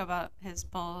talk about his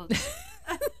bulge.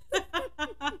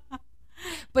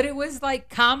 But it was like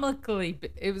comically,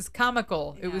 it was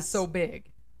comical. It was Yes. so big.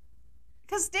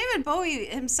 Because David Bowie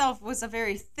himself was a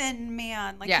very thin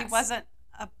man. Like, he Yes. wasn't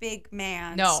a big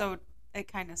man. No. So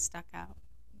it kind of stuck out.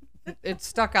 It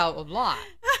stuck out a lot.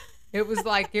 It was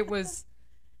like,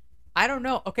 I don't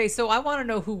know. Okay, so I want to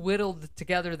know who whittled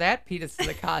together that piece of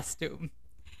the costume.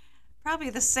 Probably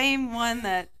the same one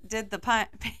that did the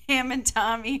Pam and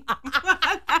Tommy.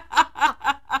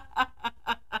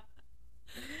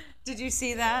 Did you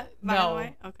see that, by No. the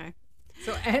way? Okay.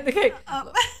 So, and okay.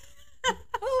 Oh.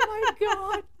 Oh my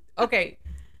God. Okay,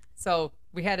 so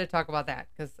we had to talk about that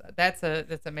because that's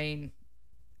a main.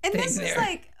 And thing this there. is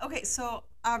like, okay, so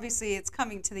obviously it's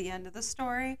coming to the end of the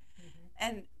story.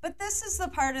 But this is the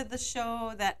part of the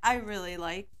show that I really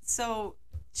like. So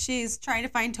she's trying to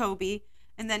find Toby,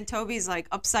 and then Toby's like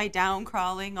upside down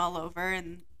crawling all over,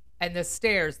 and And the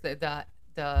stairs, the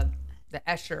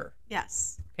Escher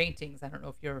yes, paintings. I don't know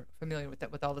if you're familiar with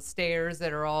that, with all the stairs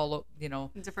that are all, in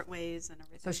different ways and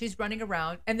everything. So she's running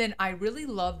around, and then I really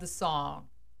love the song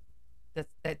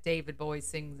that David Bowie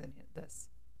sings in this.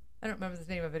 I don't remember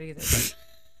the name of it either.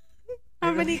 But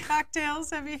How many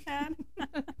cocktails have you had?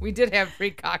 we did have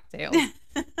free cocktails.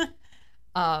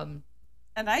 And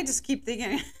I just keep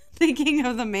thinking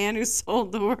of the man who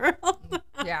sold the world.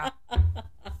 Yeah.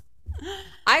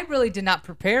 I really did not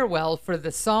prepare well for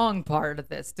the song part of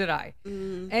this, did I?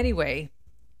 Anyway,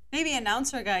 Maybe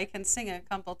announcer guy can sing a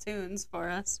couple tunes for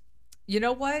us. you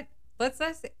know what? Let's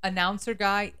ask the announcer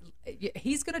guy.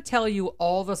 He's going to tell you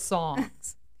all the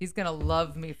songs. He's going to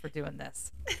love me for doing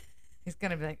this. He's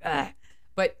going to be like, ugh.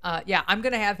 But yeah, I'm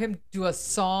going to have him do a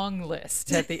song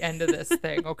list at the end of this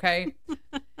thing, okay?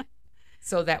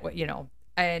 So that way,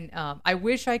 and I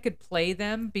wish I could play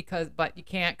them but you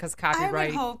can't because copyright. I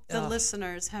would hope the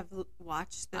listeners have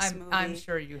watched this movie. I'm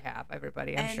sure you have,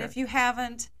 everybody. I'm and sure. if you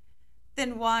haven't,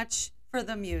 then watch for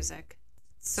the music.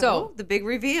 So- the big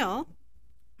reveal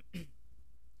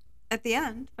at the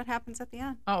end. What happens at the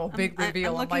end? Oh, big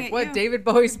reveal. I'm looking like, at what? you. David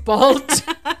Bowie's bulge?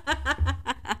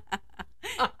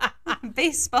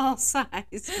 Baseball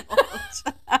size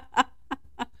bulge.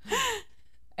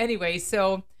 Anyway,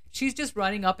 so she's just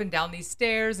running up and down these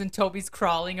stairs, and Toby's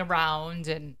crawling around,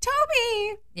 and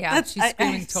Toby. yeah, she's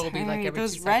screaming Toby like sorry, every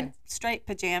those 2 red seconds. striped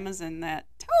pajamas and that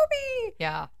Toby.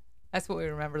 Yeah, that's what we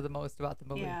remember the most about the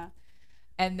movie. Yeah.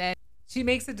 And then she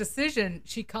makes a decision.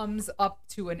 She comes up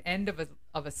to an end of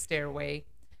a stairway,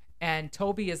 and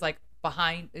Toby is like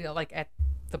behind, like at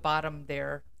the bottom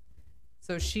there.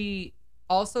 So she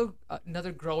also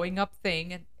another growing up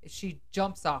thing, and she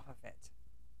jumps off of it.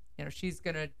 She's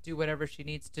gonna do whatever she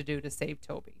needs to do to save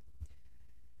Toby.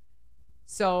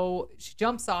 So she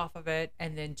jumps off of it,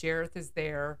 and then Jareth is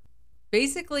there.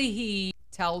 Basically, he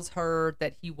tells her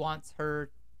that he wants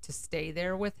her to stay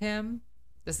there with him.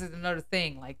 This is another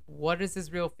thing. Like, what is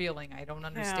his real feeling? I don't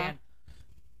understand.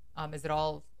 Is it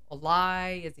all a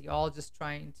lie? Is he all just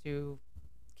trying to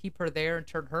keep her there and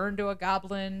turn her into a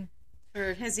goblin?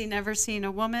 Or has he never seen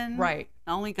a woman? Right.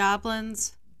 Only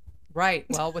goblins? Right.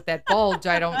 Well, with that bulge,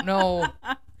 I don't know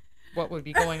what would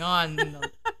be going on in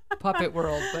the puppet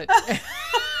world, but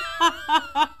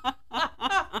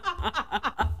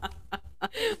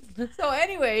so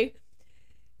anyway,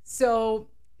 so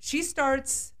she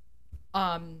starts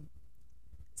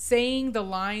saying the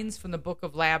lines from the Book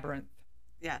of Labyrinth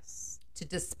Yes. to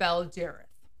dispel Jareth.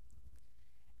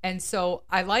 And so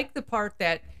I like the part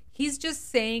that he's just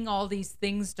saying all these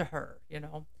things to her,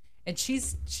 and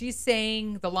she's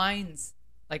saying the lines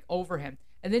like over him,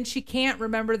 and then she can't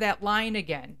remember that line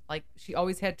again. Like, she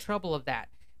always had trouble of that,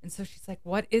 and so she's like,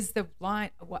 "What is the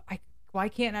line? Why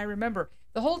can't I remember?"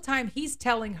 The whole time he's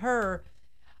telling her,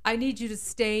 "I need you to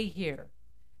stay here,"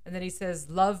 and then he says,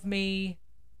 "Love me,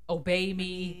 obey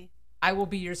me, I will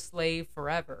be your slave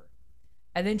forever,"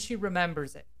 and then she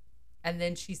remembers it, and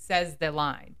then she says the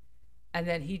line, and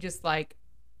then he just like,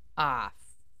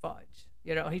 fudge,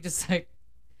 he just like.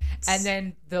 And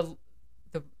then the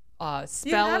spell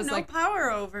You have is no like,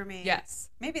 power over me. yes.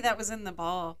 Maybe that was in the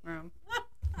ballroom.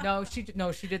 No, she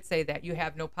did say that. You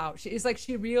have no power. It's like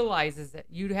she realizes that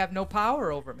you have no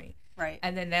power over me. Right.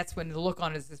 And then that's when the look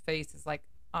on his face is like,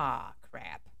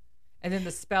 crap. And then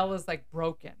the spell is like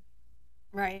broken.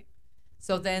 Right.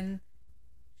 So then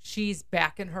she's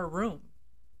back in her room,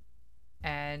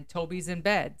 and Toby's in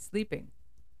bed sleeping.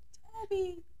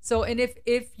 Toby. So, and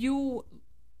if you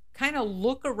kind of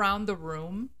look around the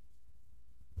room,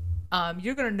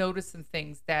 you're going to notice some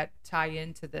things that tie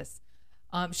into this.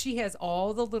 She has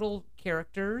all the little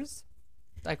characters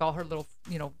like all her little,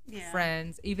 Yeah.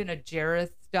 friends, even a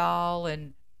Jareth doll.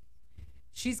 And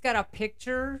she's got a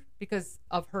picture because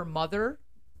of her mother.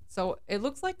 So it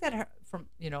looks like that from,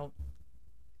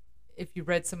 if you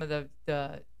read some of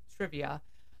the trivia,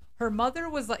 her mother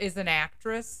is an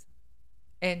actress,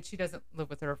 and she doesn't live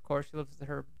with her, of course. She lives with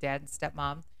her dad and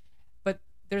stepmom. But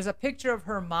there's a picture of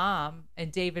her mom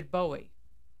and David Bowie.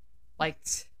 Like,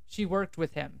 she worked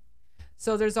with him.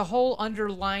 So there's a whole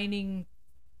underlining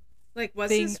Like, was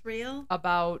thing this real?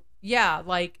 about,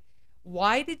 like,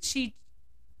 why did she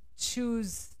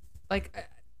choose, like,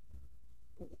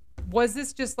 was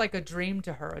this just like a dream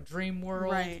to her, a dream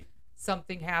world? Right.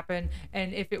 Something happened.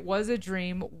 And if it was a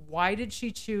dream, why did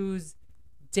she choose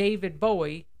David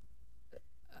Bowie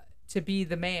to be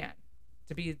the man,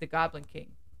 to be the Goblin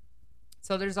King?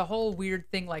 So there's a whole weird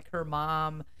thing, like her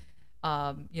mom,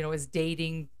 is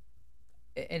dating,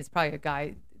 and it's probably a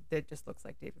guy that just looks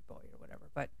like David Bowie or whatever.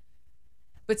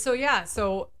 But so yeah,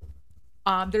 so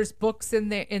there's books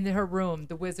in her room,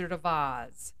 The Wizard of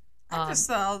Oz. I just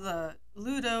saw the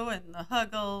Ludo and the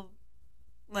Huggle,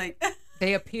 like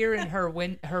They appear in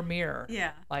her mirror.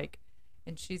 Yeah. Like,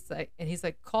 and she's like, and he's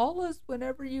like, call us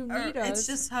whenever you need us. It's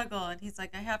just Huggle, and he's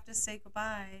like, I have to say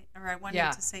goodbye, or I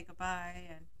wanted to say goodbye,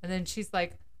 and then she's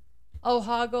like, oh,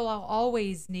 Huggle, I'll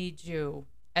always need you.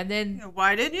 And then,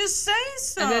 why didn't you say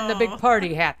so? And then the big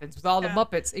party happens with all the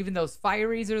Muppets. Even those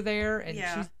Fireys are there, and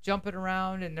she's jumping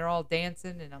around, and they're all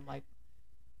dancing, and I'm like,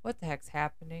 what the heck's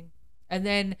happening? And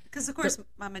then, because of course,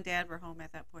 Mom and Dad were home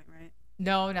at that point, right?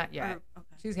 No, not yet. Okay.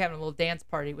 She was having a little dance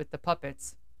party with the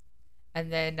puppets,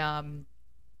 and then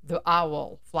the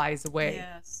owl flies away.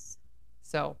 Yes.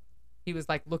 So he was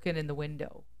like looking in the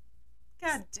window.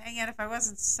 God dang it! If I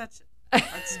wasn't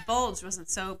this bulge wasn't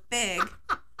so big.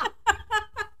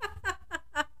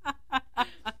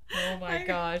 Oh my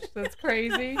gosh, that's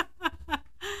crazy.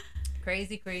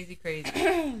 Crazy.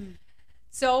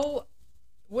 So,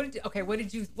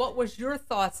 what was your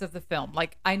thoughts of the film?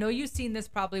 Like, I know you've seen this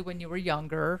probably when you were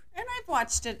younger. And I've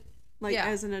watched it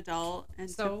as an adult and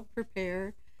to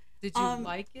prepare. Did you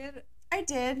like it? I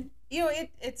did.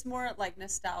 It's more like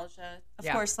nostalgia. Of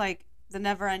course, like the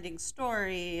Never-Ending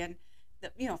Story and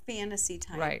the fantasy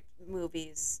type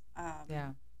movies.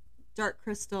 Dark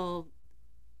Crystal.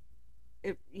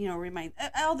 It reminds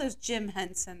all those Jim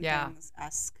Henson things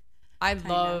esque. I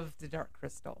love the Dark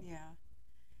Crystal. Yeah.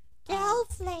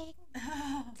 Gelfling,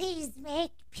 please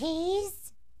make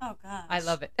peace. Oh gosh, I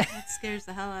love it. That scares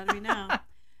the hell out of me now.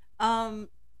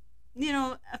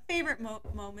 A favorite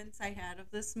moments I had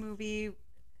of this movie,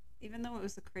 even though it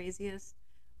was the craziest,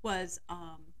 was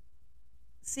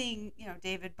seeing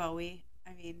David Bowie.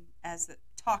 I mean, as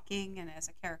talking and as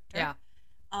a character. Yeah.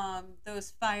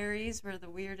 Those Fireys were the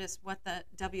weirdest what the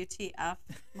WTF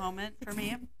moment for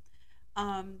me.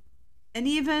 And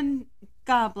even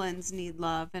goblins need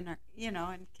love and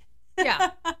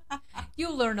yeah.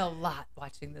 You learn a lot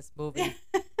watching this movie.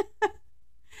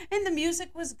 And the music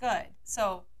was good.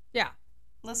 So yeah.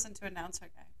 Listen to Announcer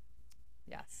Guy.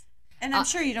 Yes. And I'm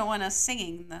sure you don't want us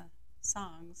singing the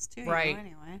songs too, right.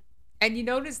 Anyway. And you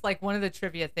notice like one of the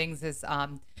trivia things is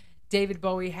David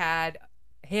Bowie had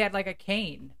like a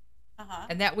cane. Uh-huh.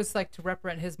 And that was like to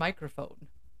represent his microphone.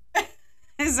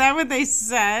 Is that what they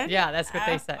said? Yeah, that's what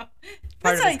they said.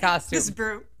 Part of his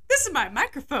costume. This is my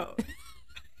microphone.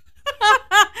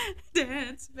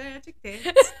 Dance, magic dance.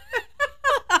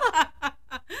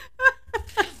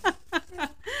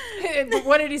 But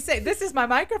what did he say? This is my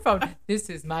microphone. This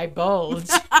is my bulge.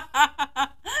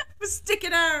 Stick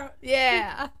it out.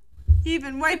 Yeah.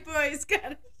 Even white boys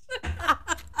got it.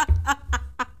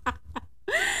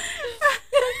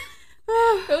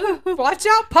 Watch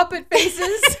out, puppet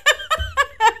faces.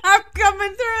 I'm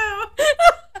coming through.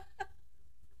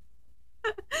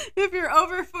 If you're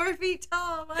over 4 feet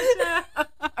tall, watch out.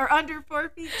 Or under 4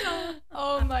 feet tall.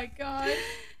 Oh my god.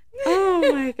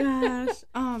 Oh my gosh.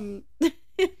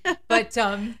 But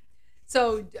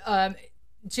so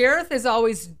Jareth is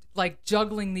always like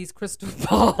juggling these crystal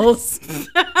balls.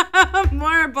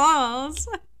 More balls.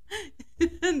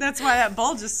 And that's why that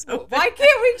bulge is so big. Why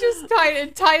can't we just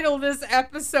entitle this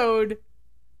episode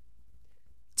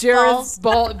Jareth's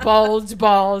bulge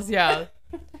balls? Yeah.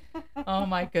 Oh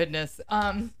my goodness.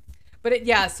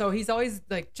 But so he's always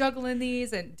like juggling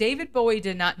these, and David Bowie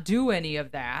did not do any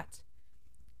of that.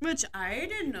 Which I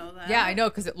didn't know that. Yeah, I know,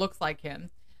 because it looks like him.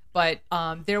 But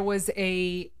there was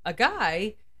a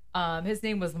guy, his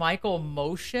name was Michael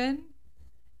Motion,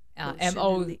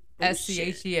 Moschen,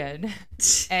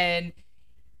 and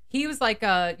he was like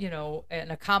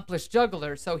an accomplished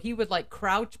juggler. So he would like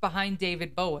crouch behind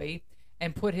David Bowie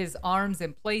and put his arms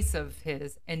in place of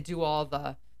his and do all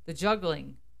the the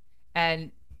juggling,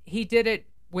 and he did it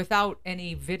without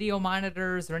any video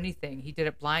monitors or anything. He did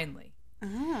it blindly.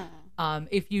 Oh.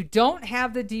 If you don't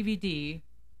have the DVD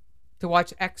to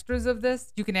watch extras of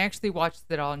this, you can actually watch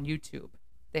that on YouTube.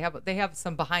 They have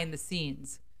some behind the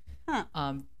scenes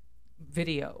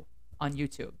video on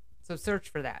YouTube. So search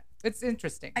for that. It's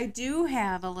interesting. I do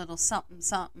have a little something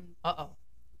something. Uh-oh.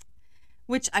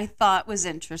 Which I thought was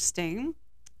interesting.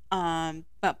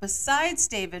 But besides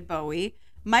David Bowie,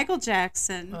 Michael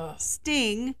Jackson,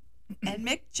 Sting, and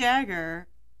Mick Jagger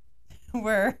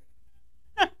were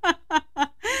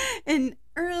in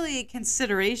early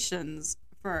considerations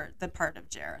for the part of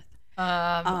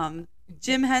Jareth.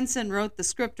 Jim Henson wrote the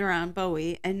script around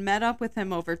Bowie and met up with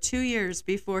him over 2 years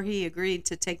before he agreed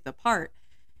to take the part.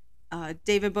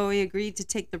 David Bowie agreed to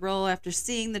take the role after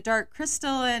seeing The Dark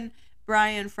Crystal and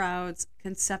Brian Froud's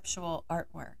conceptual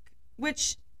artwork,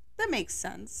 which that makes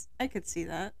sense. I could see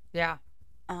that. Yeah.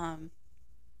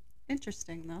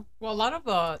 Interesting though. Well, a lot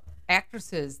of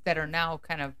actresses that are now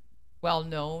kind of well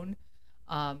known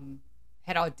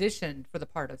had auditioned for the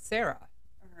part of Sarah.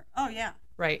 Oh yeah.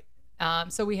 Right.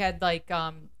 So we had like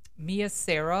Mia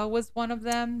Sara was one of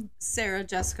them. Sarah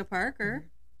Jessica Parker.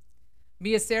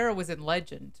 Mia Sara was in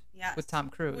Legend Yes. with Tom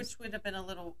Cruise. Which would have been a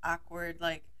little awkward,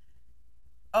 like,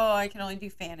 oh, I can only do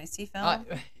fantasy film.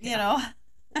 You know?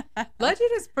 Legend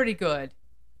is pretty good.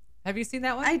 Have you seen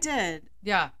that one? I did.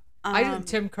 Yeah. I did.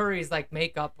 Tim Curry's like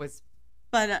makeup was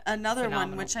But another phenomenal.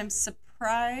 one, which I'm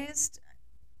surprised,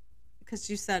 because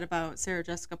you said about Sarah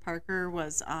Jessica Parker,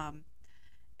 was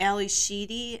Ali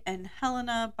Sheedy and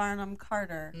Helena Bonham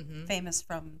Carter, famous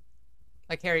from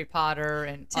like Harry Potter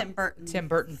and Tim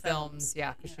Burton films.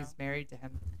 Yeah, because you she's know. married to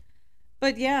him.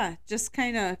 But yeah, just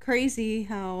kind of crazy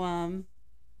how,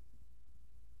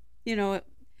 you know,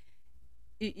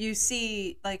 you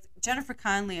see, like, Jennifer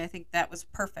Connelly, I think that was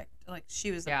perfect. Like,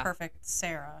 she was the perfect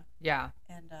Sarah. Yeah.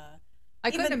 And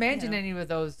I couldn't even, imagine you know, any of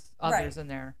those others in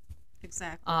there.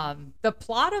 Exactly. The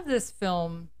plot of this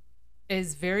film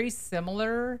is very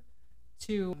similar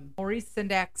to Maurice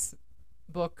Sendak's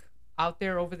book Out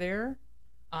There Over There.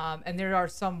 And there are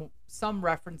some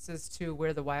references to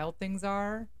Where the Wild Things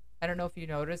Are. I don't know if you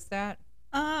noticed that.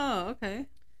 Oh, okay.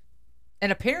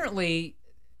 And apparently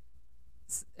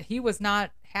he was not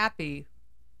happy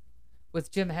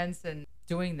with Jim Henson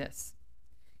doing this,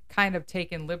 kind of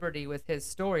taking liberty with his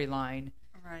storyline.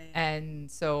 Right. And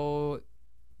so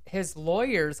his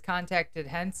lawyers contacted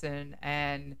Henson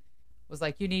and was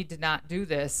like, you need to not do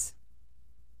this.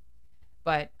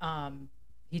 But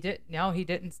he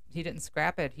didn't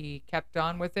scrap it. He kept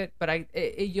on with it. But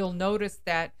you'll notice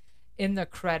that in the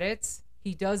credits,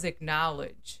 he does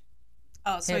acknowledge.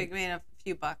 Oh, so he made a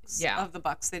few bucks of the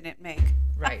bucks they didn't make.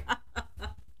 Right.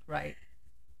 Right.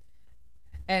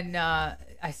 And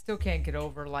I still can't get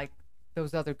over like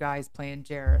those other guys playing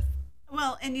Jareth.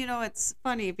 Well, and you know, it's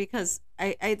funny because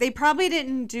they probably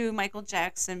didn't do Michael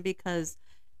Jackson because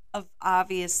of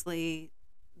obviously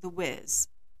The Wiz.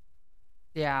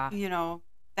 Yeah. You know,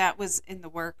 that was in the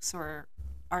works or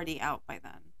already out by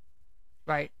then.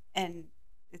 Right. And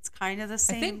it's kind of the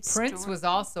same. I think Prince was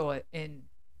also in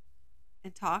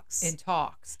talks. In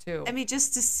talks too. I mean,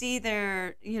 just to see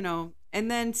their, you know, and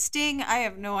then Sting, I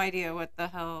have no idea what the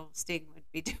hell Sting would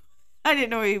be doing. I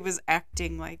didn't know he was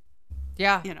acting like,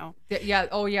 yeah, you know. Yeah.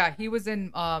 Oh yeah. He was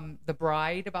in The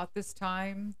Bride about this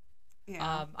time.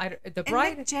 Yeah. The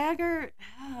Bride. And Mick Jagger,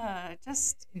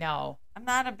 just. No. I'm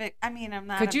not a big, I mean, I'm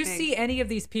not Could you see any of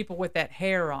these people with that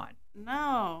hair on?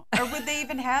 No. Or would they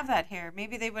even have that hair?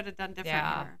 Maybe they would have done different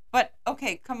hair. But,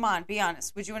 okay, come on, be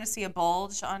honest. Would you want to see a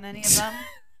bulge on any of them?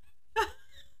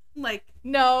 Like.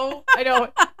 No, I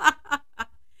don't.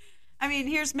 I mean,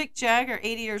 here's Mick Jagger,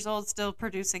 80 years old, still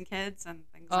producing kids and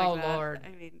things like that. Oh, Lord. I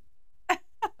mean.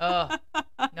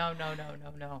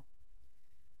 No.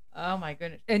 Oh, my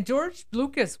goodness. And George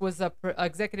Lucas was a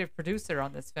executive producer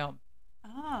on this film.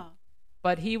 Oh.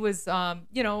 But he was,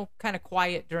 you know, kind of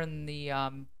quiet during the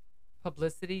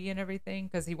publicity and everything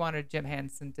because he wanted Jim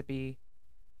Henson to be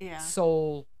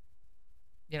sole,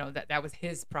 you know, that was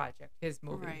his project, his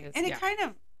movie. Right. And it kind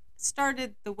of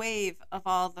started the wave of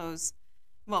all those,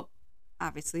 well,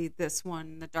 obviously this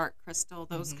one, The Dark Crystal,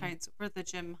 those kinds were the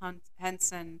Jim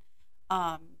Henson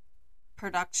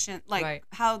production, like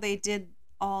how they did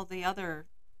all the other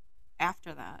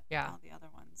after that. Yeah. All the other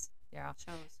ones. Yeah.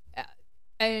 Shows.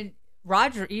 And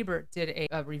Roger Ebert did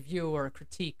a review or a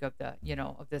critique of the, you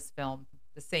know, of this film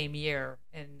the same year.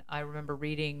 And I remember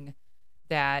reading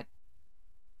that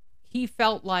he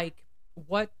felt like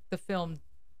what the film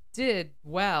did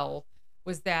well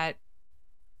was that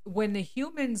when the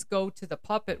humans go to the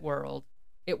puppet world,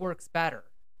 it works better.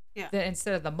 Yeah. that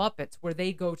instead of the Muppets, where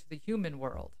they go to the human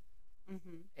world.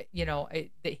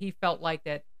 That he felt like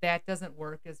that doesn't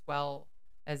work as well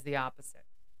as the opposite.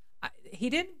 He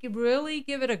didn't really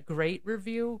give it a great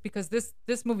review because this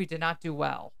movie did not do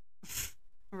well.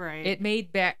 Right. It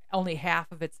made back only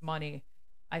half of its money.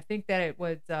 I think that it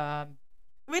was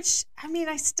which, I mean,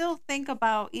 I still think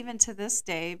about even to this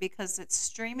day because it's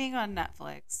streaming on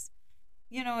Netflix.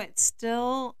 It's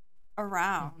still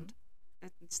around.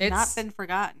 It's not been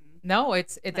forgotten. No,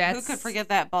 who could forget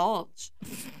that bulge?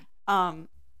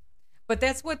 But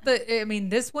that's what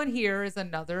this one here is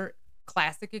another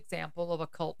classic example of a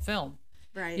cult film.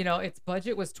 Right. Its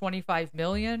budget was $25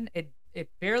 million. It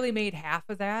barely made half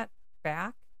of that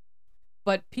back.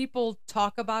 But people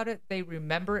talk about it. They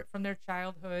remember it from their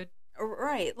childhood.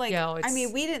 Right. Like,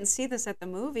 we didn't see this at the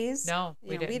movies. No,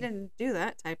 we didn't. We didn't do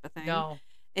that type of thing. No.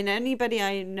 And anybody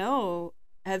I know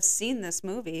have seen this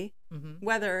movie,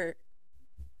 whether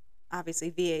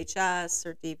obviously VHS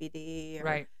or DVD or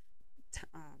right.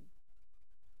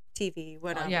 TV,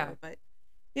 whatever. Yeah. But,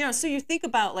 so you think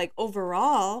about like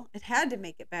overall, it had to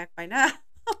make it back by now.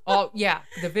 Oh, yeah.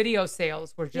 The video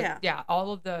sales were just,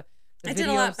 all of the I video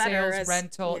did a lot sales, better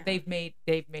rental, they've made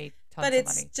tons of money. But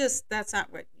it's just, that's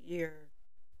not what you're,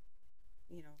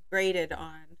 graded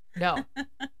on. No.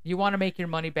 You want to make your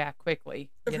money back quickly,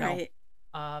 right.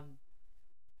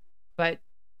 But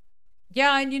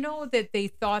yeah, and that they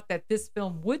thought that this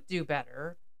film would do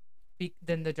better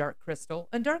than the Dark Crystal,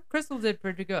 and Dark Crystal did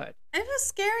pretty good. It was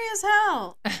scary as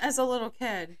hell as a little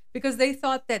kid because they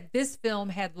thought that this film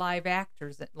had live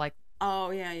actors, like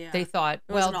they thought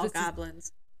it wasn't all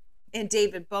goblins. And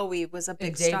David Bowie was a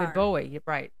big star. David Bowie,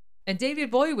 right? And David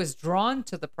Bowie was drawn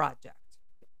to the project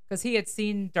because he had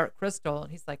seen Dark Crystal,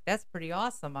 and he's like, "That's pretty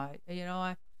awesome."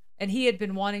 And he had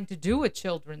been wanting to do a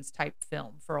children's type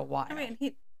film for a while. I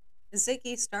mean,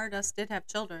 Ziggy Stardust did have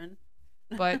children,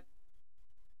 but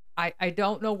I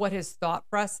don't know what his thought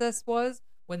process was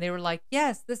when they were like,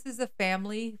 "Yes, this is a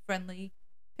family friendly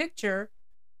picture.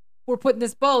 We're putting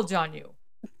this bulge on you."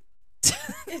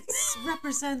 It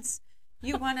represents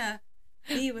you want to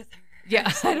be with her.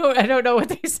 Yeah, I don't know what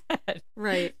they said.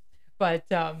 Right. But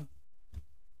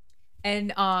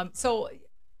so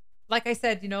like I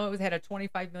said, it had a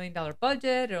 $25 million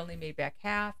budget. It only made back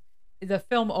half. The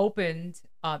film opened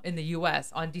in the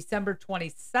U.S. on December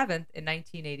 27th in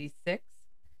 1986.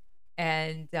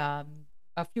 And a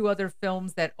few other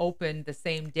films that opened the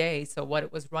same day. So what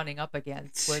it was running up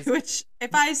against was which,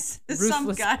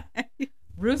 some guy,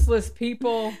 Ruthless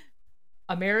People,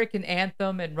 American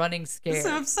Anthem, and Running Scared.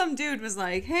 So if some dude was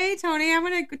like, "Hey Tony, I'm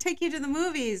gonna take you to the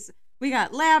movies. We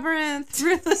got Labyrinth,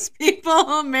 Ruthless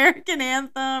People, American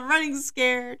Anthem, Running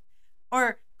Scared,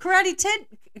 or Karate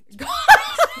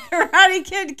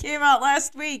Kid came out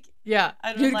last week." Yeah,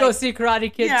 you'd go see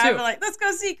Karate Kid too. I'd be like, "Let's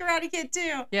go see Karate Kid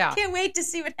too." Yeah, can't wait to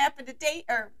see what happened to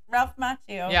Ralph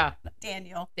Macchio. Yeah,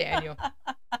 Daniel.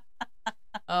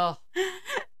 Oh.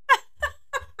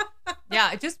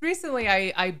 Yeah, just recently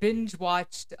I binge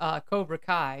watched Cobra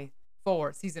Kai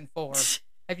season 4.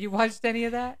 Have you watched any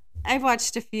of that? I've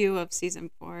watched a few of season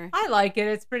 4. I like it.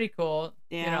 It's pretty cool.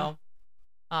 Yeah.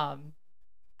 I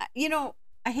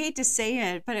hate to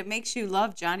say it, but it makes you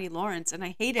love Johnny Lawrence, and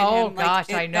I hated him. Oh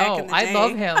gosh, I know. I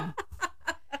love him.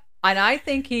 And I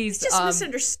think he's just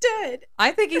misunderstood.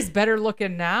 I think he's better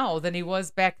looking now than he was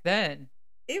back then.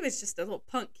 He was just a little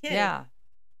punk kid. Yeah.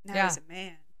 Now he's a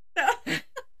man.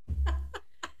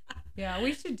 Yeah,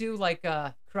 we should do like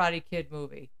a Karate Kid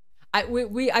movie. I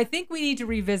think we need to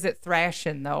revisit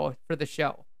Thrashin' though for the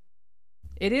show.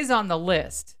 It is on the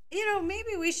list.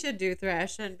 Maybe we should do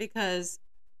Thrashin' because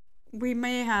we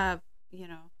may have,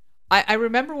 I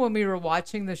remember when we were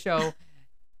watching the show,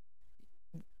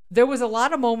 there was a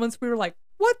lot of moments we were like,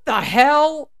 "What the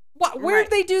hell? Where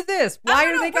did they do this? Why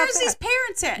are they got Where's that? these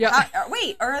parents at? Yeah.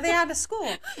 Wait, or are they out of school?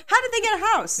 How did they get a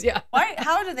house? Yeah. Why?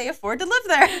 How do they afford to live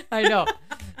there?" I know.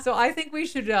 So I think we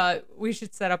should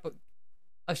set up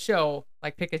a show,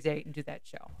 like pick a date and do that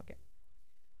show. Okay.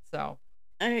 So.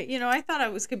 I thought I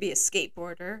was gonna be a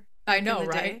skateboarder. I know,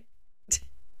 right?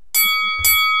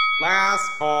 Last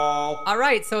call. All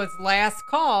right, so it's last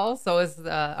call. So it's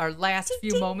our last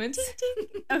few moments.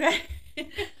 Okay.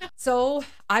 So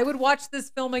I would watch this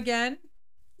film again.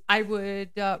 I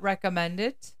would recommend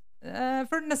it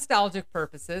for nostalgic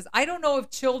purposes. I don't know if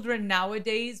children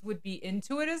nowadays would be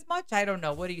into it as much. I don't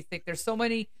know. What do you think? There's so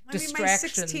many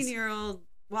distractions. My 16-year-old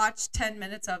watched 10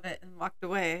 minutes of it and walked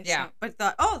away. Yeah. But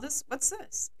thought, what's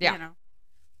this? Yeah.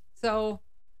 So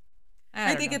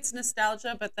I think it's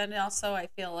nostalgia, but then also I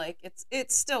feel like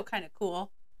it's still kind of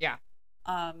cool. Yeah.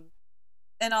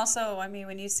 And also, I mean,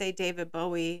 when you say David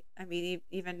Bowie, I mean,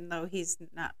 even though he's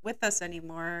not with us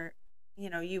anymore,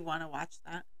 you want to watch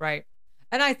that. Right.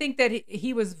 And I think that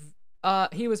he was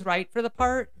right for the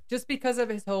part just because of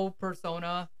his whole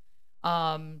persona.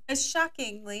 It's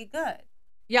shockingly good.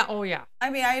 Yeah. Oh, yeah. I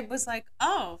mean, I was like,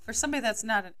 oh, for somebody that's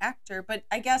not an actor, but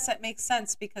I guess that makes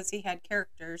sense because he had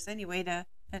characters anyway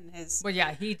and his. Well,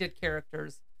 yeah, he did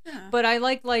characters. Yeah. But I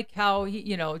like how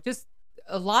he, just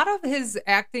a lot of his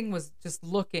acting was just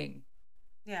looking.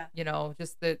 Yeah.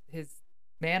 Just his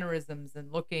mannerisms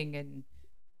and looking and,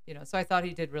 so I thought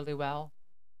he did really well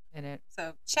in it.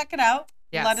 So check it out.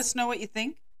 Yes. Let us know what you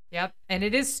think. Yep. And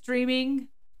it is streaming.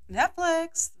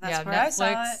 Netflix. That's where Netflix. I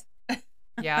saw it.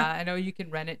 Yeah, I know you can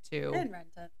rent it too. I didn't rent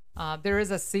it. There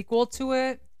is a sequel to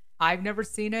it. I've never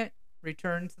seen it.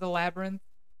 Return to the Labyrinth.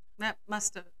 That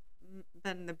must have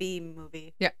been the B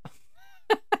movie. Yeah.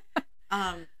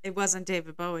 It wasn't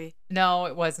David Bowie. No,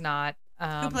 it was not.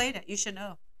 Who played it? You should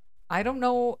know. I don't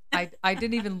know. I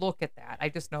didn't even look at that. I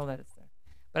just know that it's there.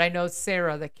 But I know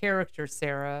Sarah, the character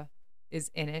Sarah,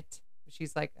 is in it.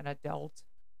 She's like an adult,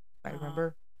 if I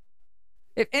remember.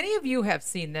 If any of you have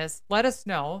seen this, let us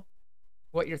know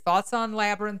what your thoughts on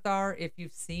Labyrinth are. If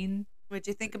you've seen, what'd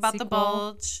you think about sequel. the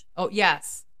bulge? Oh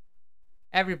yes,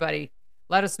 everybody,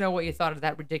 let us know what you thought of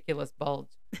that ridiculous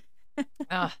bulge.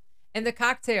 And the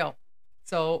cocktail.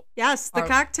 So yes, the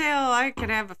cocktail. I could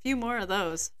have a few more of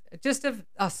those. Just a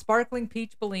sparkling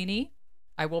peach Bellini.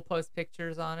 I will post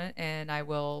pictures on it, and I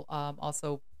will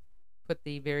also put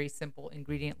the very simple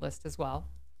ingredient list as well.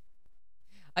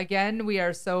 Again, we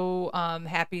are so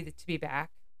happy to be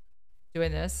back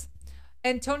doing this.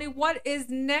 And Tony, what is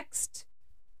next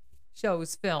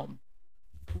show's film?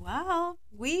 Well,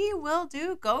 we will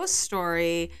do Ghost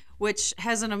Story, which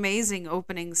has an amazing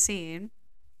opening scene.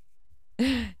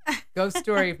 Ghost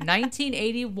Story of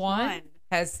 1981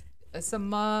 has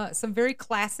some very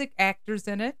classic actors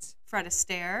in it. Fred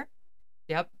Astaire.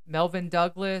 Yep, Melvin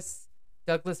Douglas,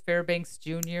 Douglas Fairbanks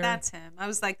Jr. That's him. I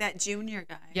was like that junior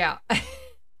guy. Yeah.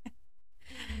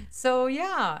 So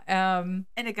yeah, and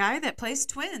a guy that plays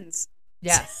twins.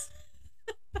 Yes.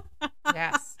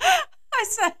 Yes. I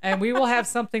said, and we will have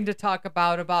something to talk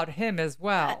about him as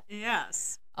well.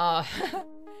 Yes.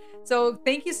 So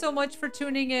thank you so much for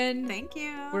tuning in. Thank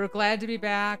you. We're glad to be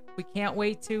back. We can't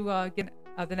wait to get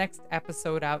the next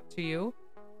episode out to you.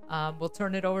 We'll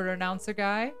turn it over to announcer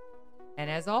guy, and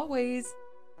as always,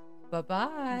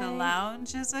 bye-bye. The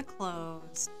lounge is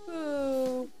closed.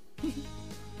 Boo.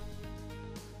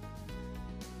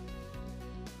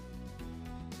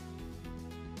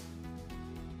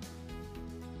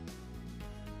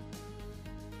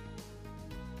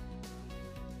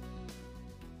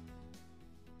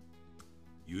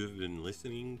 You have been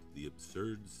listening to the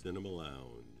Absurd Cinema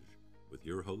Lounge with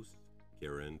your host,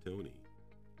 Kara and Tony.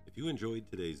 If you enjoyed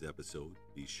today's episode,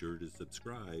 be sure to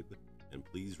subscribe and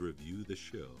please review the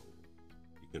show.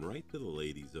 You can write to the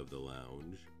ladies of the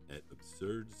lounge at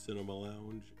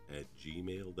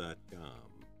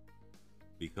absurdcinemalounge@gmail.com.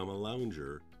 Become a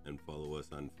lounger and follow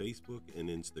us on Facebook and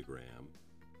Instagram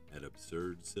at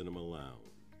Absurd Cinema Lounge.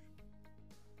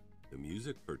 The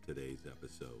music for today's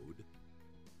episode: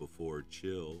 Before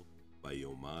Chill by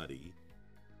Yomadi,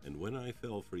 and When I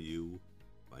Fell for You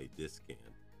by Discant.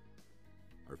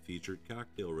 Our featured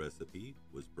cocktail recipe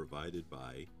was provided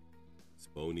by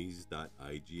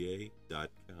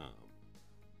sponies.iga.com.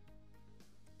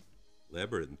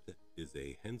 Labyrinth is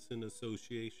a Henson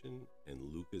Association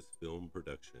and Lucasfilm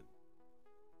production.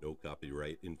 No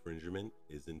copyright infringement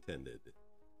is intended.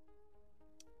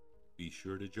 Be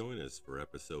sure to join us for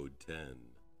episode 10,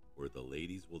 where the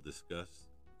ladies will discuss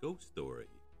Ghost Story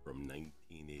from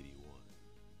 1981.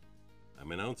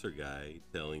 I'm announcer guy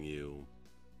telling you,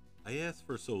 I ask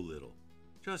for so little.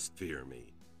 Just fear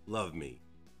me, love me,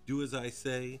 do as I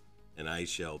say, and I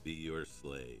shall be your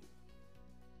slave.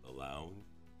 The lounge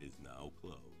is now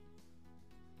closed.